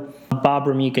CTO, Bob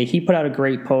Ramika, he put out a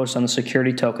great post on the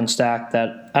security token stack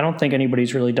that I don't think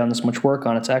anybody's really done this much work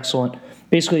on. It's excellent.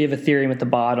 Basically, you have Ethereum at the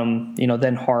bottom,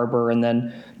 then Harbor, and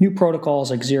then new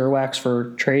protocols like 0x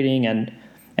for trading and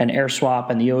AirSwap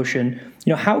and the Ocean.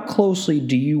 How closely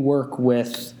do you work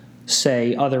with,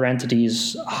 say, other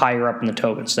entities higher up in the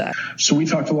token stack? So we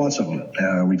talk to lots of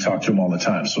them. We talk to them all the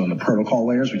time. So in the protocol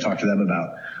layers, we talk to them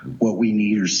about what we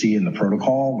need or see in the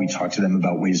protocol. We talk to them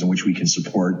about ways in which we can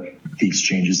support the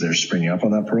exchanges that are springing up on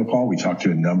that protocol. We talk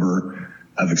to a number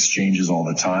of exchanges all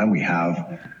the time. We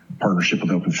have partnership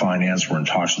with Open Finance. We're in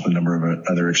talks with a number of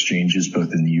other exchanges,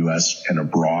 both in the U.S. and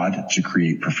abroad, to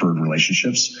create preferred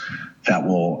relationships that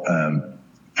will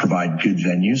provide good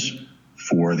venues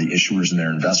for the issuers and their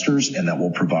investors, and that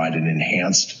will provide an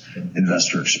enhanced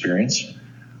investor experience.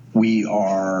 We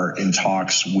are in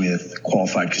talks with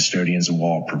qualified custodians and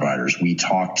wallet providers. We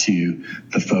talk to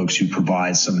the folks who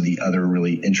provide some of the other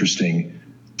really interesting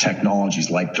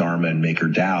technologies like Dharma and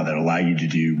MakerDAO that allow you to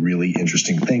do really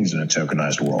interesting things in a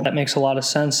tokenized world. That makes a lot of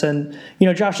sense. And,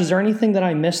 Josh, is there anything that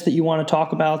I missed that you want to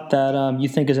talk about that you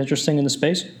think is interesting in the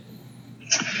space?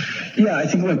 Yeah, I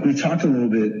think, we've talked a little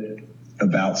bit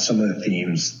about some of the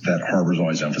themes that Harbor's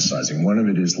always emphasizing. One of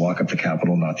it is lock up the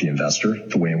capital, not the investor,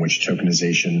 the way in which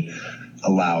tokenization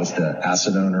allows the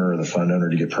asset owner or the fund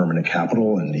owner to get permanent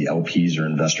capital and the LPs or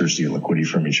investors to get liquidity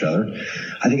from each other.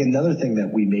 I think another thing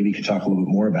that we maybe could talk a little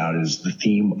bit more about is the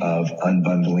theme of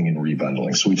unbundling and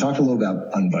rebundling. So we talked a little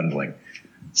about unbundling,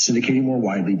 syndicating more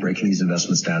widely, breaking these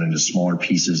investments down into smaller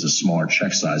pieces, a smaller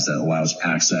check size that allows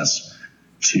access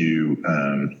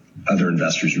to other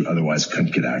investors who otherwise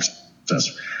couldn't get access.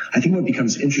 I think what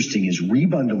becomes interesting is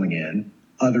rebundling in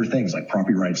other things like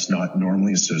property rights not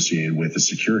normally associated with the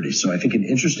security. So I think an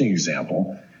interesting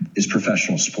example is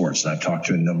professional sports. And I've talked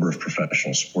to a number of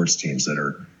professional sports teams that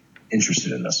are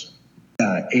interested in this.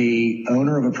 A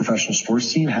owner of a professional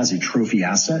sports team has a trophy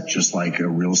asset, just like a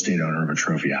real estate owner of a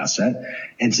trophy asset.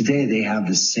 And today they have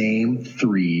the same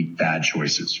three bad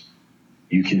choices.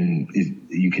 You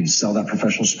can sell that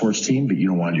professional sports team, but you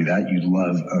don't want to do that. You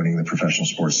love owning the professional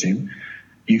sports team.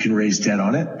 You can raise debt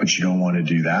on it, but you don't want to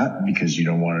do that because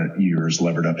you're as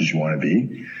levered up as you want to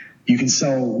be. You can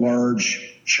sell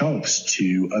large chunks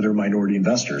to other minority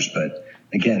investors, but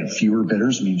again, fewer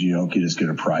bidders means you don't get as good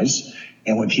a price.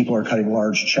 And when people are cutting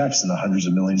large checks in the hundreds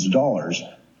of millions of dollars,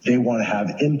 they want to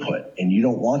have input, and you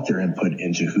don't want their input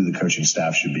into who the coaching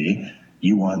staff should be.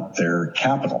 You want their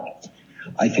capital.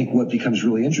 I think what becomes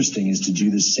really interesting is to do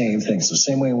the same thing. So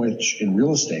same way in which in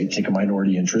real estate, take a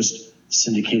minority interest,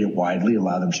 syndicate it widely,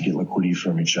 allow them to get liquidity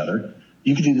from each other.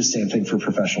 You can do the same thing for a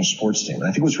professional sports team. And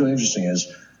I think what's really interesting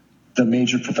is the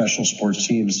major professional sports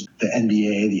teams, the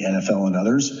NBA, the NFL, and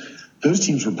others, those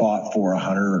teams were bought for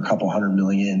 $100 or a couple $100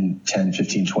 million 10,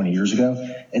 15, 20 years ago.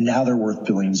 And now they're worth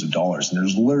billions of dollars. And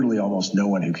there's literally almost no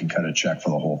one who can cut a check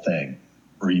for the whole thing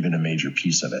or even a major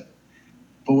piece of it.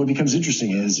 But what becomes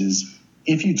interesting is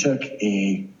if you took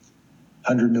a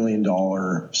 $100 million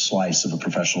slice of a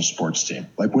professional sports team,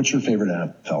 like what's your favorite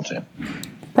NFL team?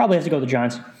 Probably have to go with the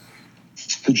Giants.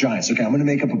 The Giants. Okay, I'm going to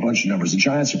make up a bunch of numbers. The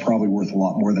Giants are probably worth a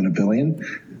lot more than $1 billion,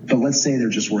 but let's say they're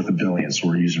just worth $1 billion, so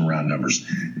we're using round numbers.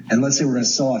 And let's say we're going to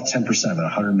sell off 10% of it,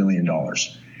 $100 million.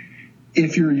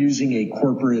 If you're using a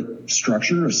corporate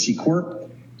structure, a C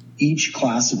Corp, each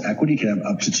class of equity can have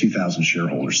up to 2,000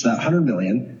 shareholders. So that 100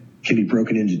 million can be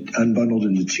unbundled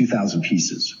into 2,000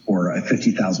 pieces, or a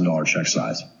 $50,000 check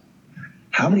size.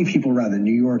 How many people around the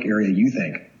New York area, you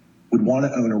think, would want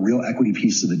to own a real equity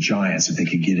piece of the Giants if they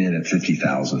could get in at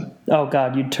 50,000? Oh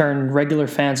God, you'd turn regular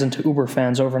fans into Uber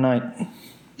fans overnight.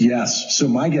 Yes. So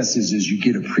my guess is you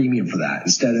get a premium for that.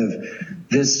 Instead of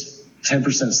this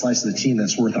 10% slice of the team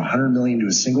that's worth 100 million to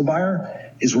a single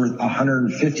buyer is worth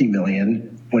 150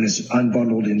 million when it's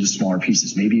unbundled into smaller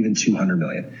pieces, maybe even 200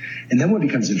 million. And then what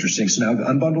becomes interesting, so now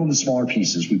unbundled into smaller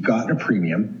pieces, we've gotten a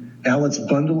premium. Now let's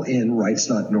bundle in rights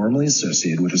not normally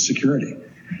associated with a security.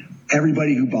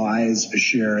 Everybody who buys a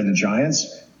share in the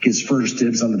Giants gets first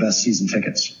dibs on the best season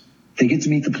tickets. They get to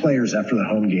meet the players after the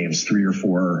home games 3 or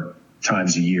 4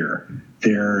 times a year.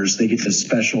 They get the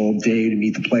special day to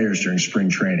meet the players during spring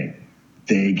training.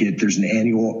 There's an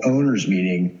annual owners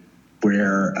meeting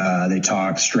where they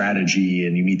talk strategy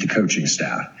and you meet the coaching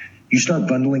staff. You start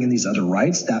bundling in these other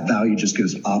rights, that value just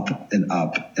goes up and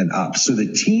up and up. So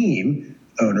the team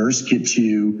owners get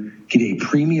a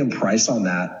premium price on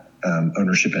that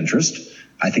ownership interest.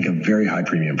 I think a very high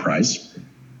premium price.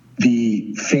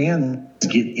 The fans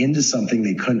get into something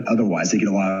they couldn't otherwise. They get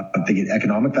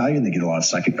economic value and they get a lot of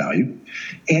psychic value,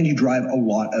 and you drive a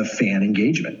lot of fan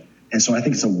engagement. And so I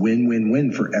think it's a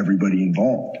win-win-win for everybody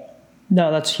involved. No,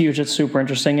 that's huge. That's super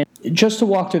interesting. And just to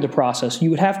walk through the process, you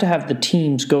would have to have the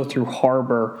teams go through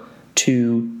Harbor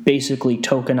to basically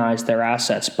tokenize their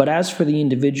assets. But as for the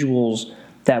individuals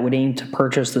that would aim to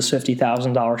purchase this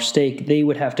 $50,000 stake, they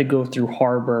would have to go through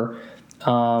Harbor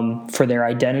for their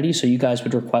identity. So you guys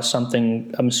would request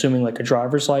something, I'm assuming like a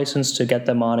driver's license, to get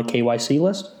them on a KYC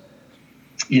list?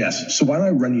 Yes. So why don't I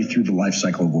run you through the life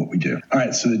cycle of what we do? All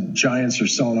right. So the Giants are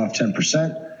selling off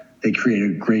 10%. They create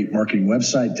a great marketing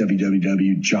website,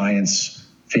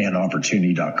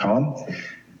 www.giantsfanopportunity.com.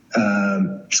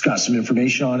 It's got some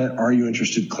information on it. Are you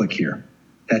interested? Click here.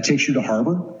 That takes you to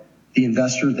Harbor. The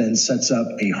investor then sets up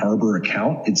a Harbor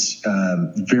account. It's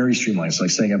very streamlined. It's like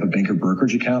setting up a bank or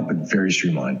brokerage account, but very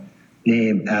streamlined.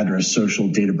 Name, address, social,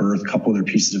 date of birth, a couple other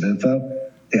pieces of info.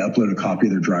 They upload a copy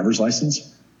of their driver's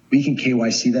license. We can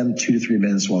KYC them 2 to 3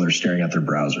 minutes while they're staring at their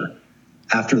browser.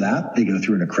 After that, they go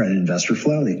through an accredited investor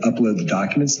flow. They upload the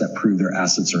documents that prove their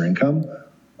assets or income,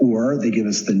 or they give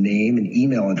us the name and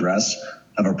email address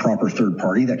of a proper third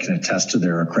party that can attest to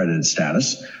their accredited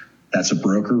status. That's a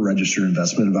broker, registered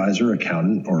investment advisor,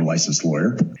 accountant, or licensed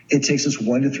lawyer. It takes us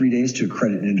 1 to 3 days to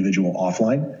accredit an individual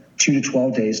offline, 2 to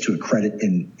 12 days to accredit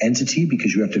an entity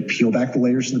because you have to peel back the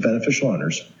layers to the beneficial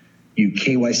owners. You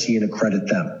KYC and accredit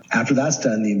them. After that's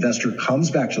done, the investor comes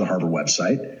back to the Harbor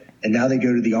website, and now they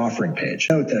go to the offering page.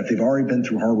 Note that if they've already been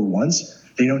through Harbor once,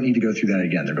 they don't need to go through that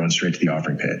again. They're going straight to the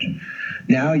offering page.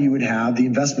 Now you would have the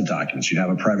investment documents. You'd have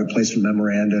a private placement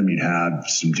memorandum. You'd have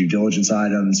some due diligence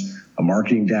items, a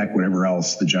marketing deck, whatever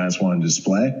else the Giants want to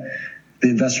display. The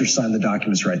investors sign the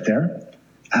documents right there.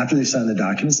 After they sign the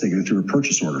documents, they go through a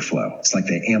purchase order flow. It's like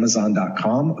the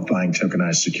Amazon.com of buying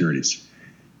tokenized securities.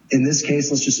 In this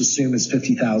case, let's just assume it's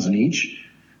 $50,000 each.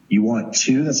 You want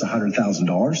 2, that's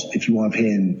 $100,000. If you want to pay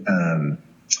in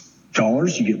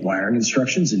dollars, you get wiring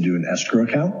instructions and do an escrow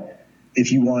account.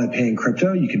 If you want to pay in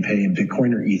crypto, you can pay in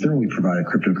Bitcoin or Ether, and we provide a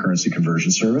cryptocurrency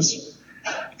conversion service.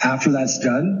 After that's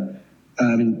done,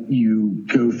 you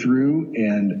go through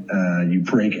and you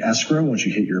break escrow once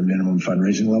you hit your minimum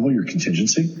fundraising level, your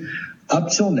contingency.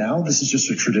 Up till now, this is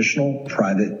just a traditional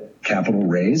private capital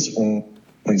raise. Only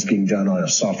it's being done on a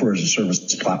software as a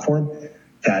service platform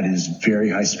that is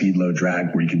very high speed, low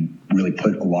drag, where you can really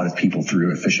put a lot of people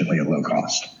through efficiently at low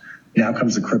cost. Now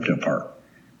comes the crypto part.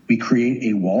 We create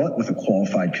a wallet with a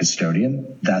qualified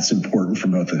custodian. That's important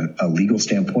from both a legal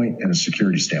standpoint and a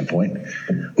security standpoint.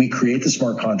 We create the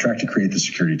smart contract to create the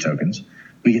security tokens.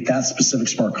 We get that specific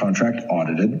smart contract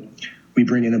audited. We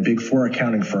bring in a Big Four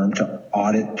accounting firm to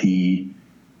audit the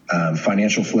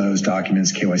financial flows,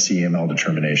 documents, KYC, AML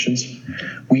determinations.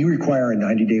 We require a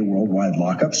 90-day worldwide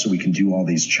lockup so we can do all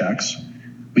these checks.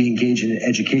 We engage in an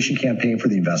education campaign for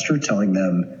the investor, telling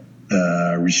them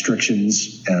the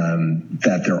restrictions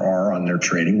that there are on their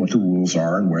trading, what the rules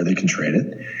are, and where they can trade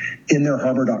it. In their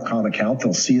Harbor.com account,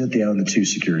 they'll see that they own the 2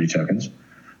 security tokens.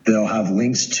 They'll have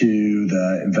links to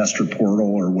the investor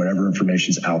portal or whatever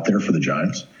information's out there for the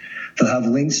Giants. They'll have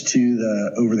links to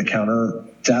the over-the-counter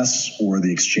desks or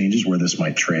the exchanges where this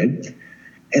might trade.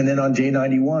 And then on day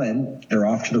 91, they're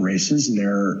off to the races, and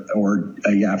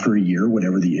after a year,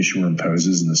 whatever the issuer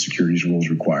imposes and the securities rules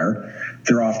require,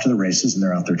 they're off to the races and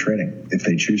they're out there trading if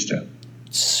they choose to.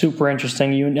 Super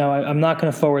interesting. I'm not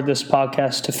going to forward this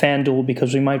podcast to FanDuel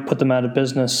because we might put them out of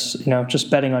business. Just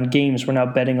betting on games. We're now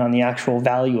betting on the actual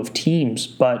value of teams.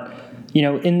 But,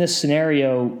 in this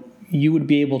scenario, you would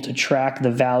be able to track the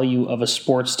value of a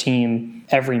sports team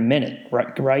every minute,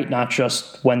 right? Not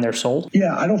just when they're sold.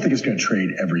 Yeah, I don't think it's going to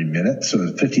trade every minute. So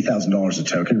 $50,000 a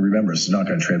token, remember, it's not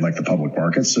going to trade like the public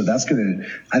markets. So I think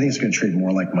it's going to trade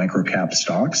more like micro-cap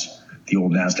stocks, the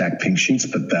old NASDAQ pink sheets,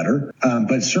 but better.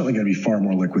 But it's certainly going to be far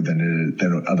more liquid than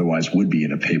it otherwise would be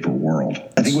in a paper world.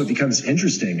 I think what becomes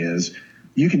interesting is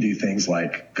you can do things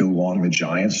like go long the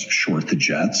Giants, short the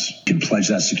Jets. You can pledge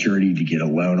that security to get a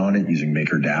loan on it using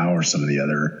MakerDAO or some of the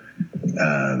other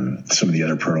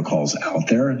protocols out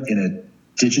there. In a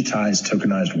digitized,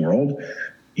 tokenized world,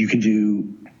 you can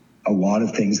do a lot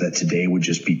of things that today would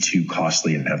just be too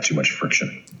costly and have too much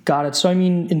friction. Got it. So,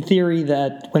 in theory,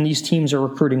 that when these teams are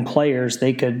recruiting players,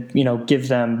 they could, give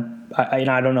them, I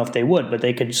don't know if they would, but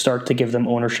they could start to give them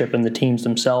ownership in the teams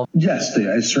themselves. Yes,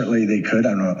 certainly they could.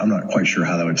 I'm not quite sure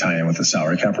how that would tie in with the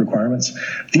salary cap requirements.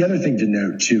 The other thing to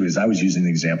note, too, is I was using the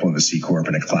example of a C Corp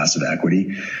and a class of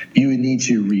equity. You would need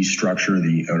to restructure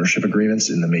the ownership agreements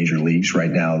in the major leagues.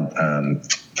 Right now,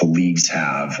 the leagues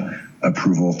have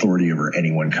approval authority over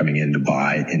anyone coming in to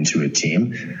buy into a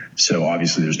team. So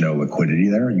obviously there's no liquidity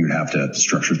there. You'd have to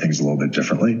structure things a little bit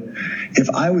differently. If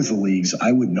I was the leagues,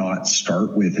 I would not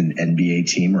start with an NBA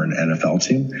team or an NFL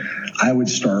team. I would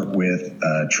start with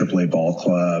a AAA ball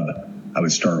club. I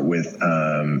would start with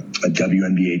a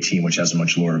WNBA team, which has a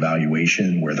much lower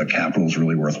valuation, where the capital is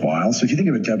really worthwhile. So if you think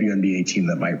of a WNBA team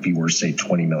that might be worth, say,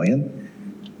 $20 million,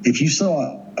 if you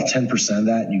saw 10% of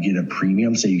that, you get a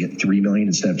premium, say you get $3 million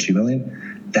instead of $2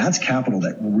 million, that's capital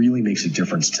that really makes a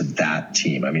difference to that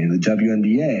team. The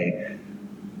WNBA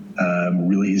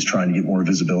really is trying to get more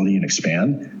visibility and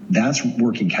expand. That's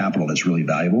working capital that's really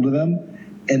valuable to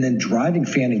them. And then driving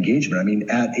fan engagement.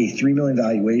 At a $3 million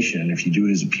valuation, if you do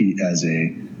it as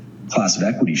a class of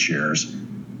equity shares,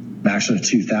 maximum of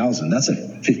 $2,000, that's a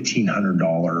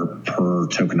 $1,500 per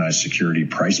tokenized security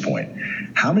price point.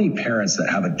 How many parents that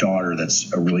have a daughter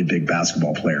that's a really big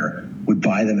basketball player would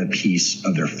buy them a piece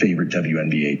of their favorite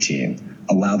WNBA team,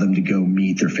 allow them to go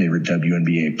meet their favorite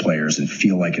WNBA players and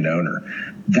feel like an owner?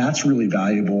 That's really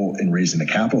valuable in raising the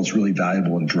capital. It's really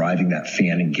valuable in driving that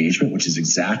fan engagement, which is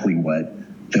exactly what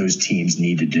those teams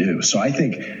need to do. So I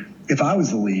think if I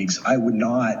was the leagues, I would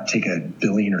not take $1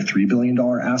 billion or $3 billion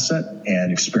asset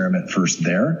and experiment first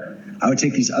there. I would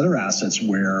take these other assets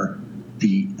where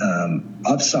the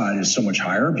upside is so much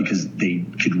higher because they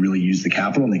could really use the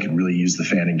capital and they could really use the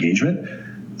fan engagement,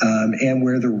 and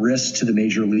where the risks to the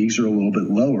major leagues are a little bit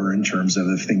lower in terms of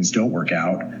if things don't work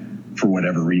out for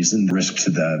whatever reason, the risk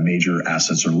to the major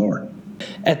assets are lower.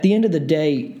 At the end of the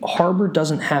day, Harbor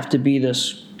doesn't have to be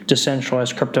this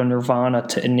decentralized crypto nirvana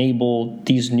to enable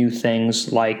these new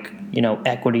things like,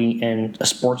 equity and a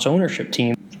sports ownership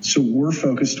team. So we're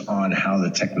focused on how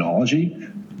the technology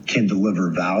can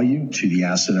deliver value to the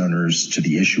asset owners, to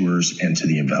the issuers, and to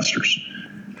the investors.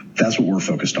 That's what we're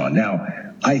focused on. Now,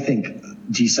 I think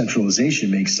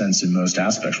decentralization makes sense in most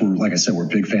aspects. Like I said, we're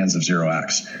big fans of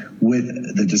 0x.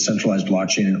 With the decentralized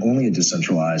blockchain and only a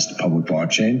decentralized public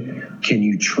blockchain, can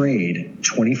you trade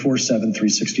 24/7,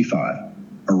 365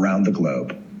 around the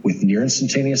globe with near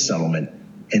instantaneous settlement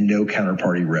and no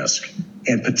counterparty risk,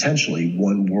 and potentially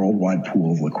one worldwide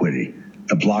pool of liquidity?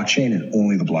 The blockchain and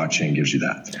only the blockchain gives you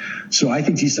that. So I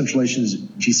think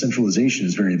decentralization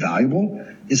is very valuable.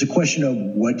 It's a question of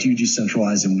what do you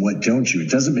decentralize and what don't you. It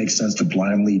doesn't make sense to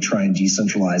blindly try and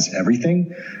decentralize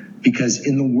everything, because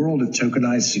in the world of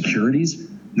tokenized securities,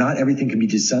 not everything can be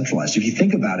decentralized. If you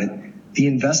think about it, the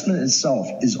investment itself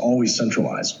is always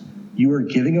centralized. You are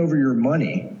giving over your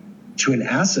money to an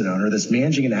asset owner that's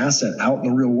managing an asset out in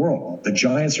the real world. The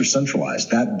Giants are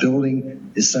centralized. That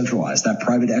building is centralized. That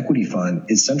private equity fund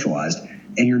is centralized,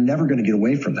 and you're never going to get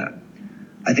away from that.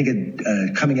 I think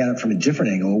coming at it from a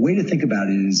different angle, a way to think about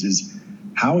it is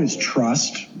how is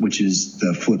trust, which is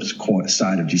the flip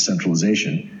side of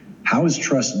decentralization, how is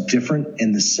trust different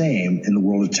and the same in the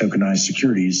world of tokenized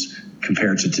securities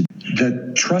compared to today?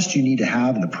 The trust you need to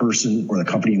have in the person or the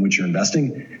company in which you're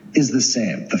investing is the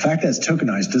same. The fact that it's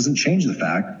tokenized doesn't change the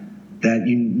fact that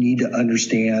you need to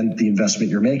understand the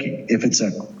investment you're making. If it's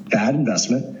a bad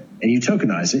investment and you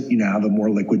tokenize it, you now have a more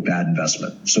liquid bad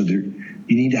investment. So you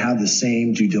need to have the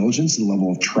same due diligence and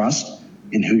level of trust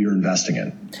in who you're investing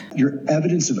in. Your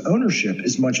evidence of ownership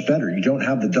is much better. You don't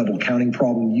have the double counting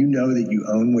problem. You know that you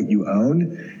own what you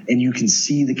own, and you can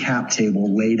see the cap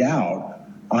table laid out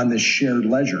on the shared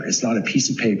ledger. It's not a piece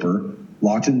of paper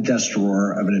locked in the desk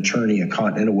drawer of an attorney a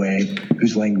continent away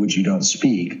whose language you don't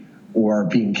speak, or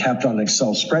being kept on an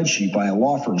Excel spreadsheet by a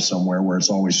law firm somewhere where it's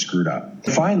always screwed up.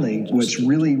 Finally, what's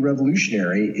really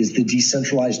revolutionary is the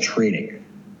decentralized trading,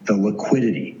 the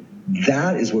liquidity.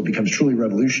 That is what becomes truly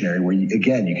revolutionary, where, you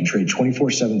can trade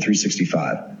 24/7,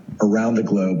 365 around the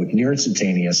globe with near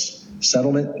instantaneous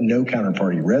settlement, no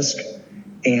counterparty risk,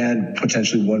 and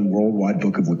potentially one worldwide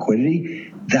book of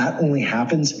liquidity. That only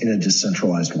happens in a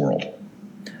decentralized world.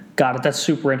 Got it. That's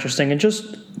super interesting. And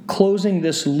just closing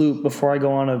this loop before I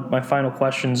go on to my final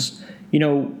questions,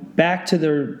 back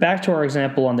to our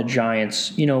example on the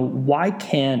Giants, why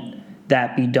can't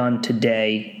that be done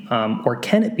today, or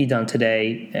can it be done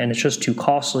today and it's just too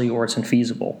costly or it's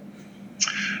infeasible?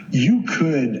 You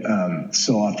could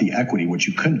sell off the equity. What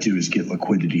you couldn't do is get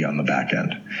liquidity on the back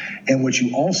end. And what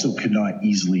you also could not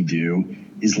easily do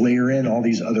is layer in all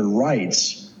these other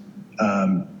rights,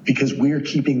 because we're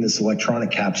keeping this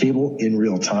electronic cap table in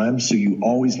real time, so you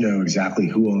always know exactly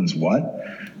who owns what.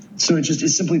 So it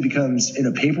simply becomes, in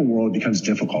a paper world, it becomes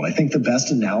difficult. I think the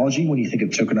best analogy when you think of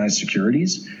tokenized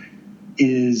securities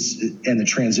and the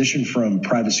transition from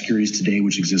private securities today,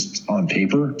 which exists on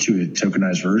paper, to a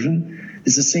tokenized version,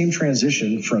 is the same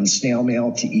transition from snail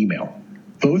mail to email.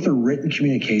 Both are written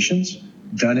communications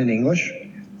done in English.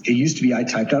 It used to be I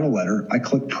typed out a letter, I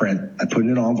clicked print, I put it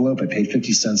in an envelope, I paid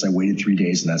 50 cents, I waited 3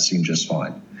 days, and that seemed just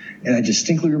fine. And I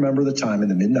distinctly remember the time in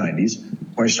the mid-90s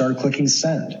where I started clicking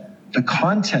send. The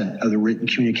content of the written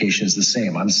communication is the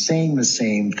same. I'm saying the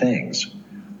same things.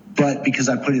 But because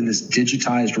I put in this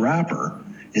digitized wrapper,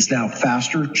 it's now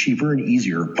faster, cheaper, and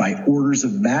easier by orders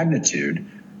of magnitude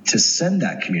to send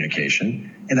that communication.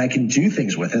 And I can do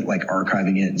things with it, like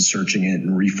archiving it and searching it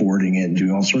and re-forwarding it and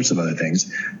doing all sorts of other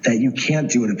things that you can't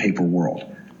do in a paper world.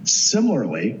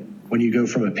 Similarly, when you go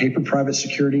from a paper private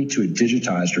security to a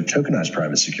digitized or tokenized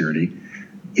private security,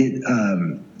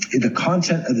 the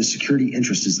content of the security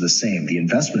interest is the same. The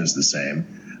investment is the same.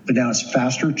 But now it's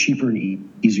faster, cheaper, and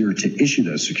easier to issue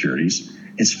those securities.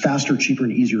 It's faster, cheaper,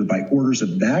 and easier by orders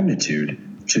of magnitude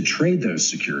to trade those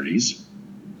securities.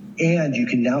 And you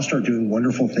can now start doing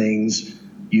wonderful things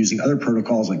using other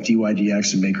protocols like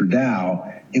DYDX and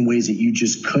MakerDAO in ways that you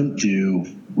just couldn't do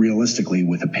realistically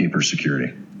with a paper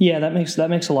security. Yeah, that makes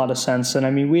a lot of sense. And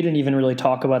I mean, we didn't even really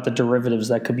talk about the derivatives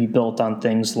that could be built on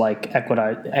things like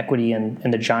equity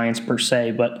and the Giants per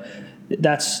se, but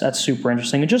that's super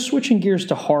interesting. And just switching gears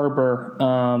to Harbor,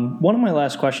 one of my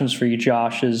last questions for you,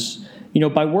 Josh, is,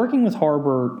 by working with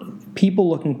Harbor, people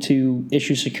looking to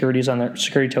issue security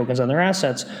tokens on their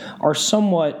assets are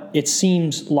somewhat, it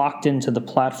seems, locked into the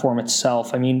platform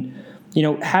itself. I mean,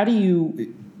 how do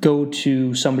you go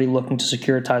to somebody looking to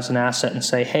securitize an asset and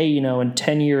say, hey, in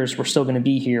 10 years, we're still going to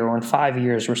be here, or in 5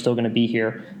 years, we're still going to be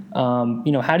here?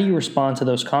 How do you respond to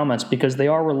those comments? Because they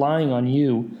are relying on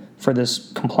you for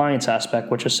this compliance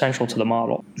aspect, which is central to the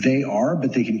model. They are,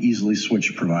 but they can easily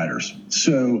switch providers.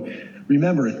 So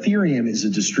remember, Ethereum is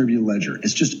a distributed ledger.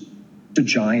 It's just a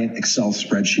giant Excel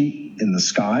spreadsheet in the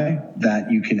sky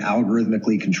that you can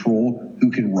algorithmically control who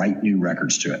can write new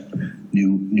records to it,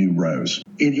 new rows.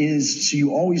 It is, so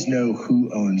you always know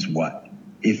who owns what.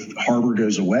 If Harbor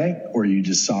goes away or you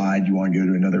decide you want to go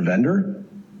to another vendor,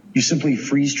 you simply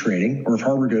freeze trading, or if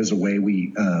Harbor goes away,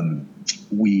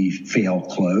 we fail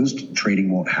closed.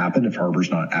 Trading won't happen if Harbor's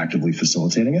not actively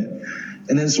facilitating it.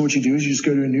 And then so what you do is you just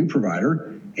go to a new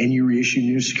provider and you reissue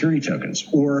new security tokens.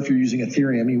 Or if you're using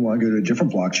Ethereum, you want to go to a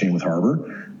different blockchain with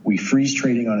Harbor, we freeze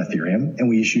trading on Ethereum and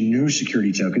we issue new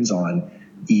security tokens on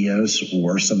EOS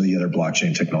or some of the other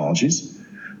blockchain technologies.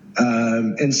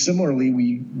 And similarly,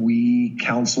 we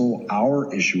counsel our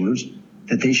issuers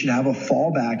that they should have a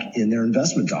fallback in their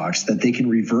investment docs that they can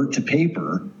revert to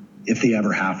paper if they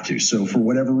ever have to. So for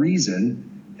whatever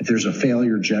reason, if there's a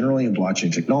failure generally in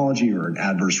blockchain technology or an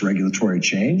adverse regulatory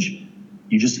change,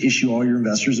 you just issue all your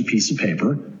investors a piece of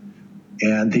paper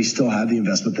and they still have the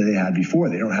investment that they had before.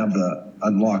 They don't have the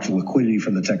unlocked liquidity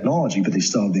from the technology, but they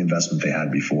still have the investment they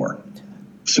had before.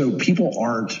 So people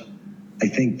I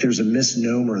think there's a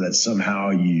misnomer that somehow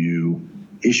you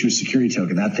issue a security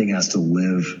token, that thing has to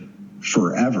live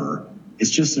forever. It's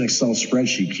just an Excel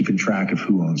spreadsheet keeping track of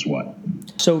who owns what.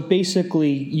 So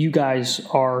basically, you guys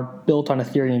are built on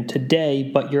Ethereum today,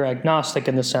 but you're agnostic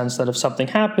in the sense that if something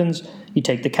happens, you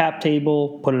take the cap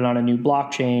table, put it on a new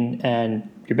blockchain, and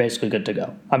you're basically good to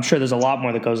go. I'm sure there's a lot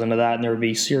more that goes into that, and there would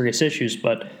be serious issues,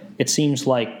 but it seems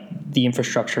like the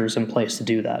infrastructure is in place to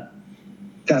do that.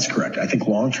 That's correct. I think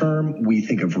long term, we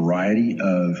think a variety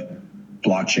of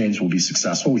blockchains will be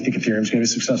successful. We think Ethereum is going to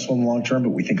be successful in the long term, but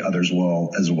we think others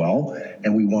will as well.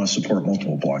 And we want to support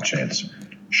multiple blockchains.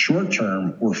 Short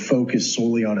term, we're focused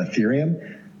solely on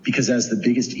Ethereum because as the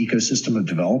biggest ecosystem of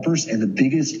developers and the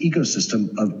biggest ecosystem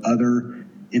of other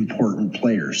important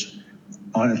players.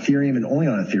 On Ethereum and only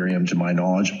on Ethereum, to my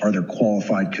knowledge, are there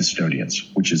qualified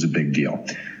custodians, which is a big deal.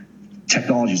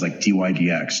 Technologies like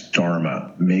DYDX,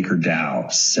 Dharma,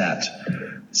 MakerDAO, SET,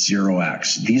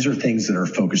 0x, these are things that are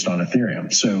focused on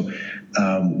Ethereum. So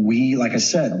like I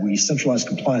said, we centralize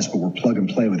compliance, but we're plug and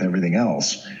play with everything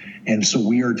else. And so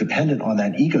we are dependent on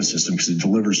that ecosystem because it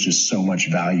delivers just so much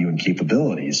value and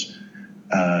capabilities.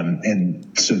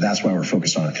 And so that's why we're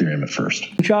focused on Ethereum at first.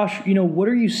 Josh, what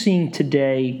are you seeing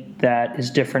today that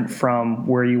is different from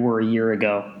where you were a year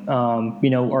ago?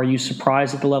 Are you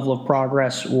surprised at the level of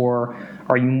progress, or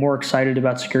are you more excited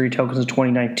about security tokens in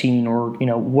 2019? Or,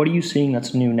 what are you seeing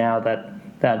that's new now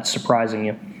that's surprising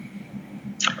you?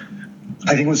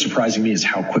 I think what's surprising me is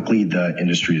how quickly the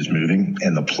industry is moving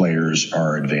and the players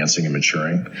are advancing and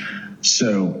maturing.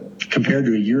 So compared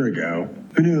to a year ago,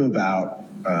 who knew about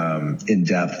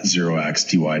in-depth 0x,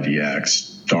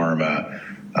 DYDX, Dharma,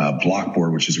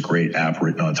 Blockboard, which is a great app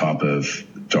written on top of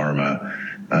Dharma,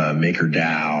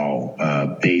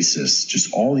 MakerDAO, Basis,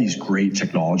 just all these great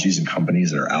technologies and companies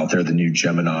that are out there, the new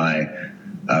Gemini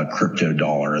crypto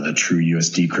dollar, the true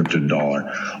USD crypto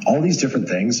dollar, all these different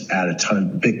things add a ton of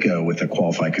BitGo with a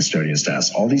qualified custodian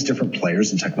status. All these different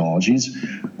players and technologies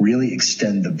really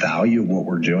extend the value of what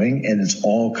we're doing, and it's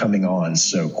all coming on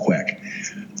so quick.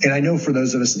 And I know for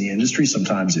those of us in the industry,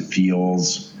 sometimes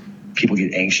people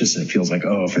get anxious and it feels like,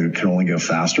 if it could only go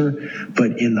faster.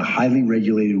 But in the highly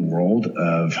regulated world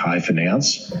of high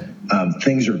finance,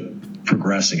 things are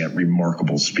progressing at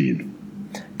remarkable speed.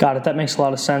 Got it. That makes a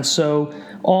lot of sense. So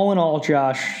all in all,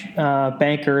 Josh,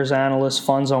 bankers, analysts,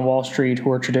 funds on Wall Street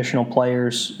who are traditional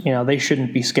players, they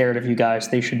shouldn't be scared of you guys.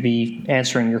 They should be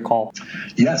answering your call.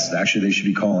 Yes, actually, they should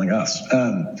be calling us.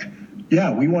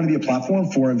 We want to be a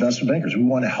platform for investment bankers. We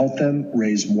want to help them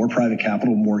raise more private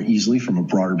capital more easily from a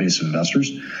broader base of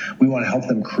investors. We want to help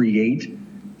them create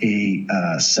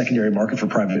a secondary market for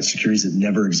private securities that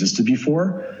never existed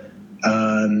before.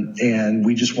 And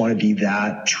we just want to be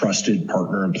that trusted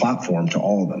partner and platform to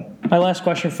all of them. My last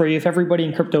question for you, if everybody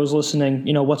in crypto is listening,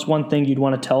 what's one thing you'd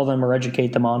want to tell them or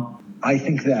educate them on? I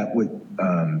think that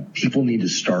people need to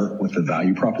start with the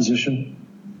value proposition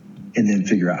and then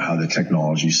figure out how the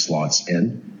technology slots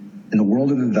in. In the world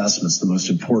of investments, the most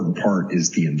important part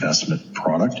is the investment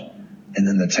product, and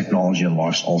then the technology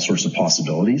unlocks all sorts of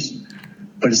possibilities.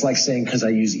 But it's like saying, because I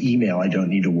use email, I don't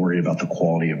need to worry about the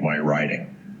quality of my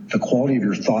writing. The quality of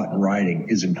your thought and writing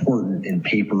is important in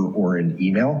paper or in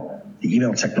email. The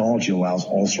email technology allows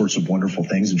all sorts of wonderful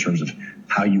things in terms of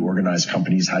how you organize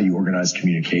companies, how you organize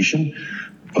communication,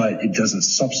 but it doesn't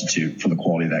substitute for the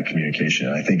quality of that communication.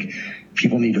 And I think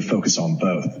people need to focus on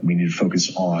both. We need to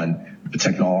focus on the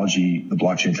technology, the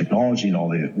blockchain technology, and all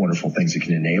the wonderful things it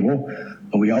can enable.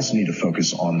 But we also need to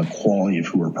focus on the quality of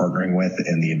who we're partnering with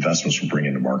and the investments we're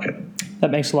bringing to market.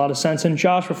 That makes a lot of sense. And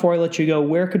Josh, before I let you go,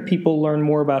 where could people learn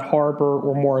more about Harbor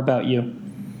or more about you?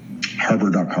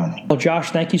 Harbor.com. Well,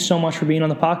 Josh, thank you so much for being on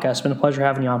the podcast. It's been a pleasure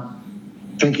having you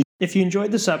on. Thank you. If you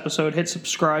enjoyed this episode, hit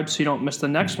subscribe so you don't miss the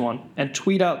next one, and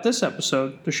tweet out this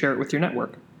episode to share it with your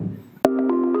network.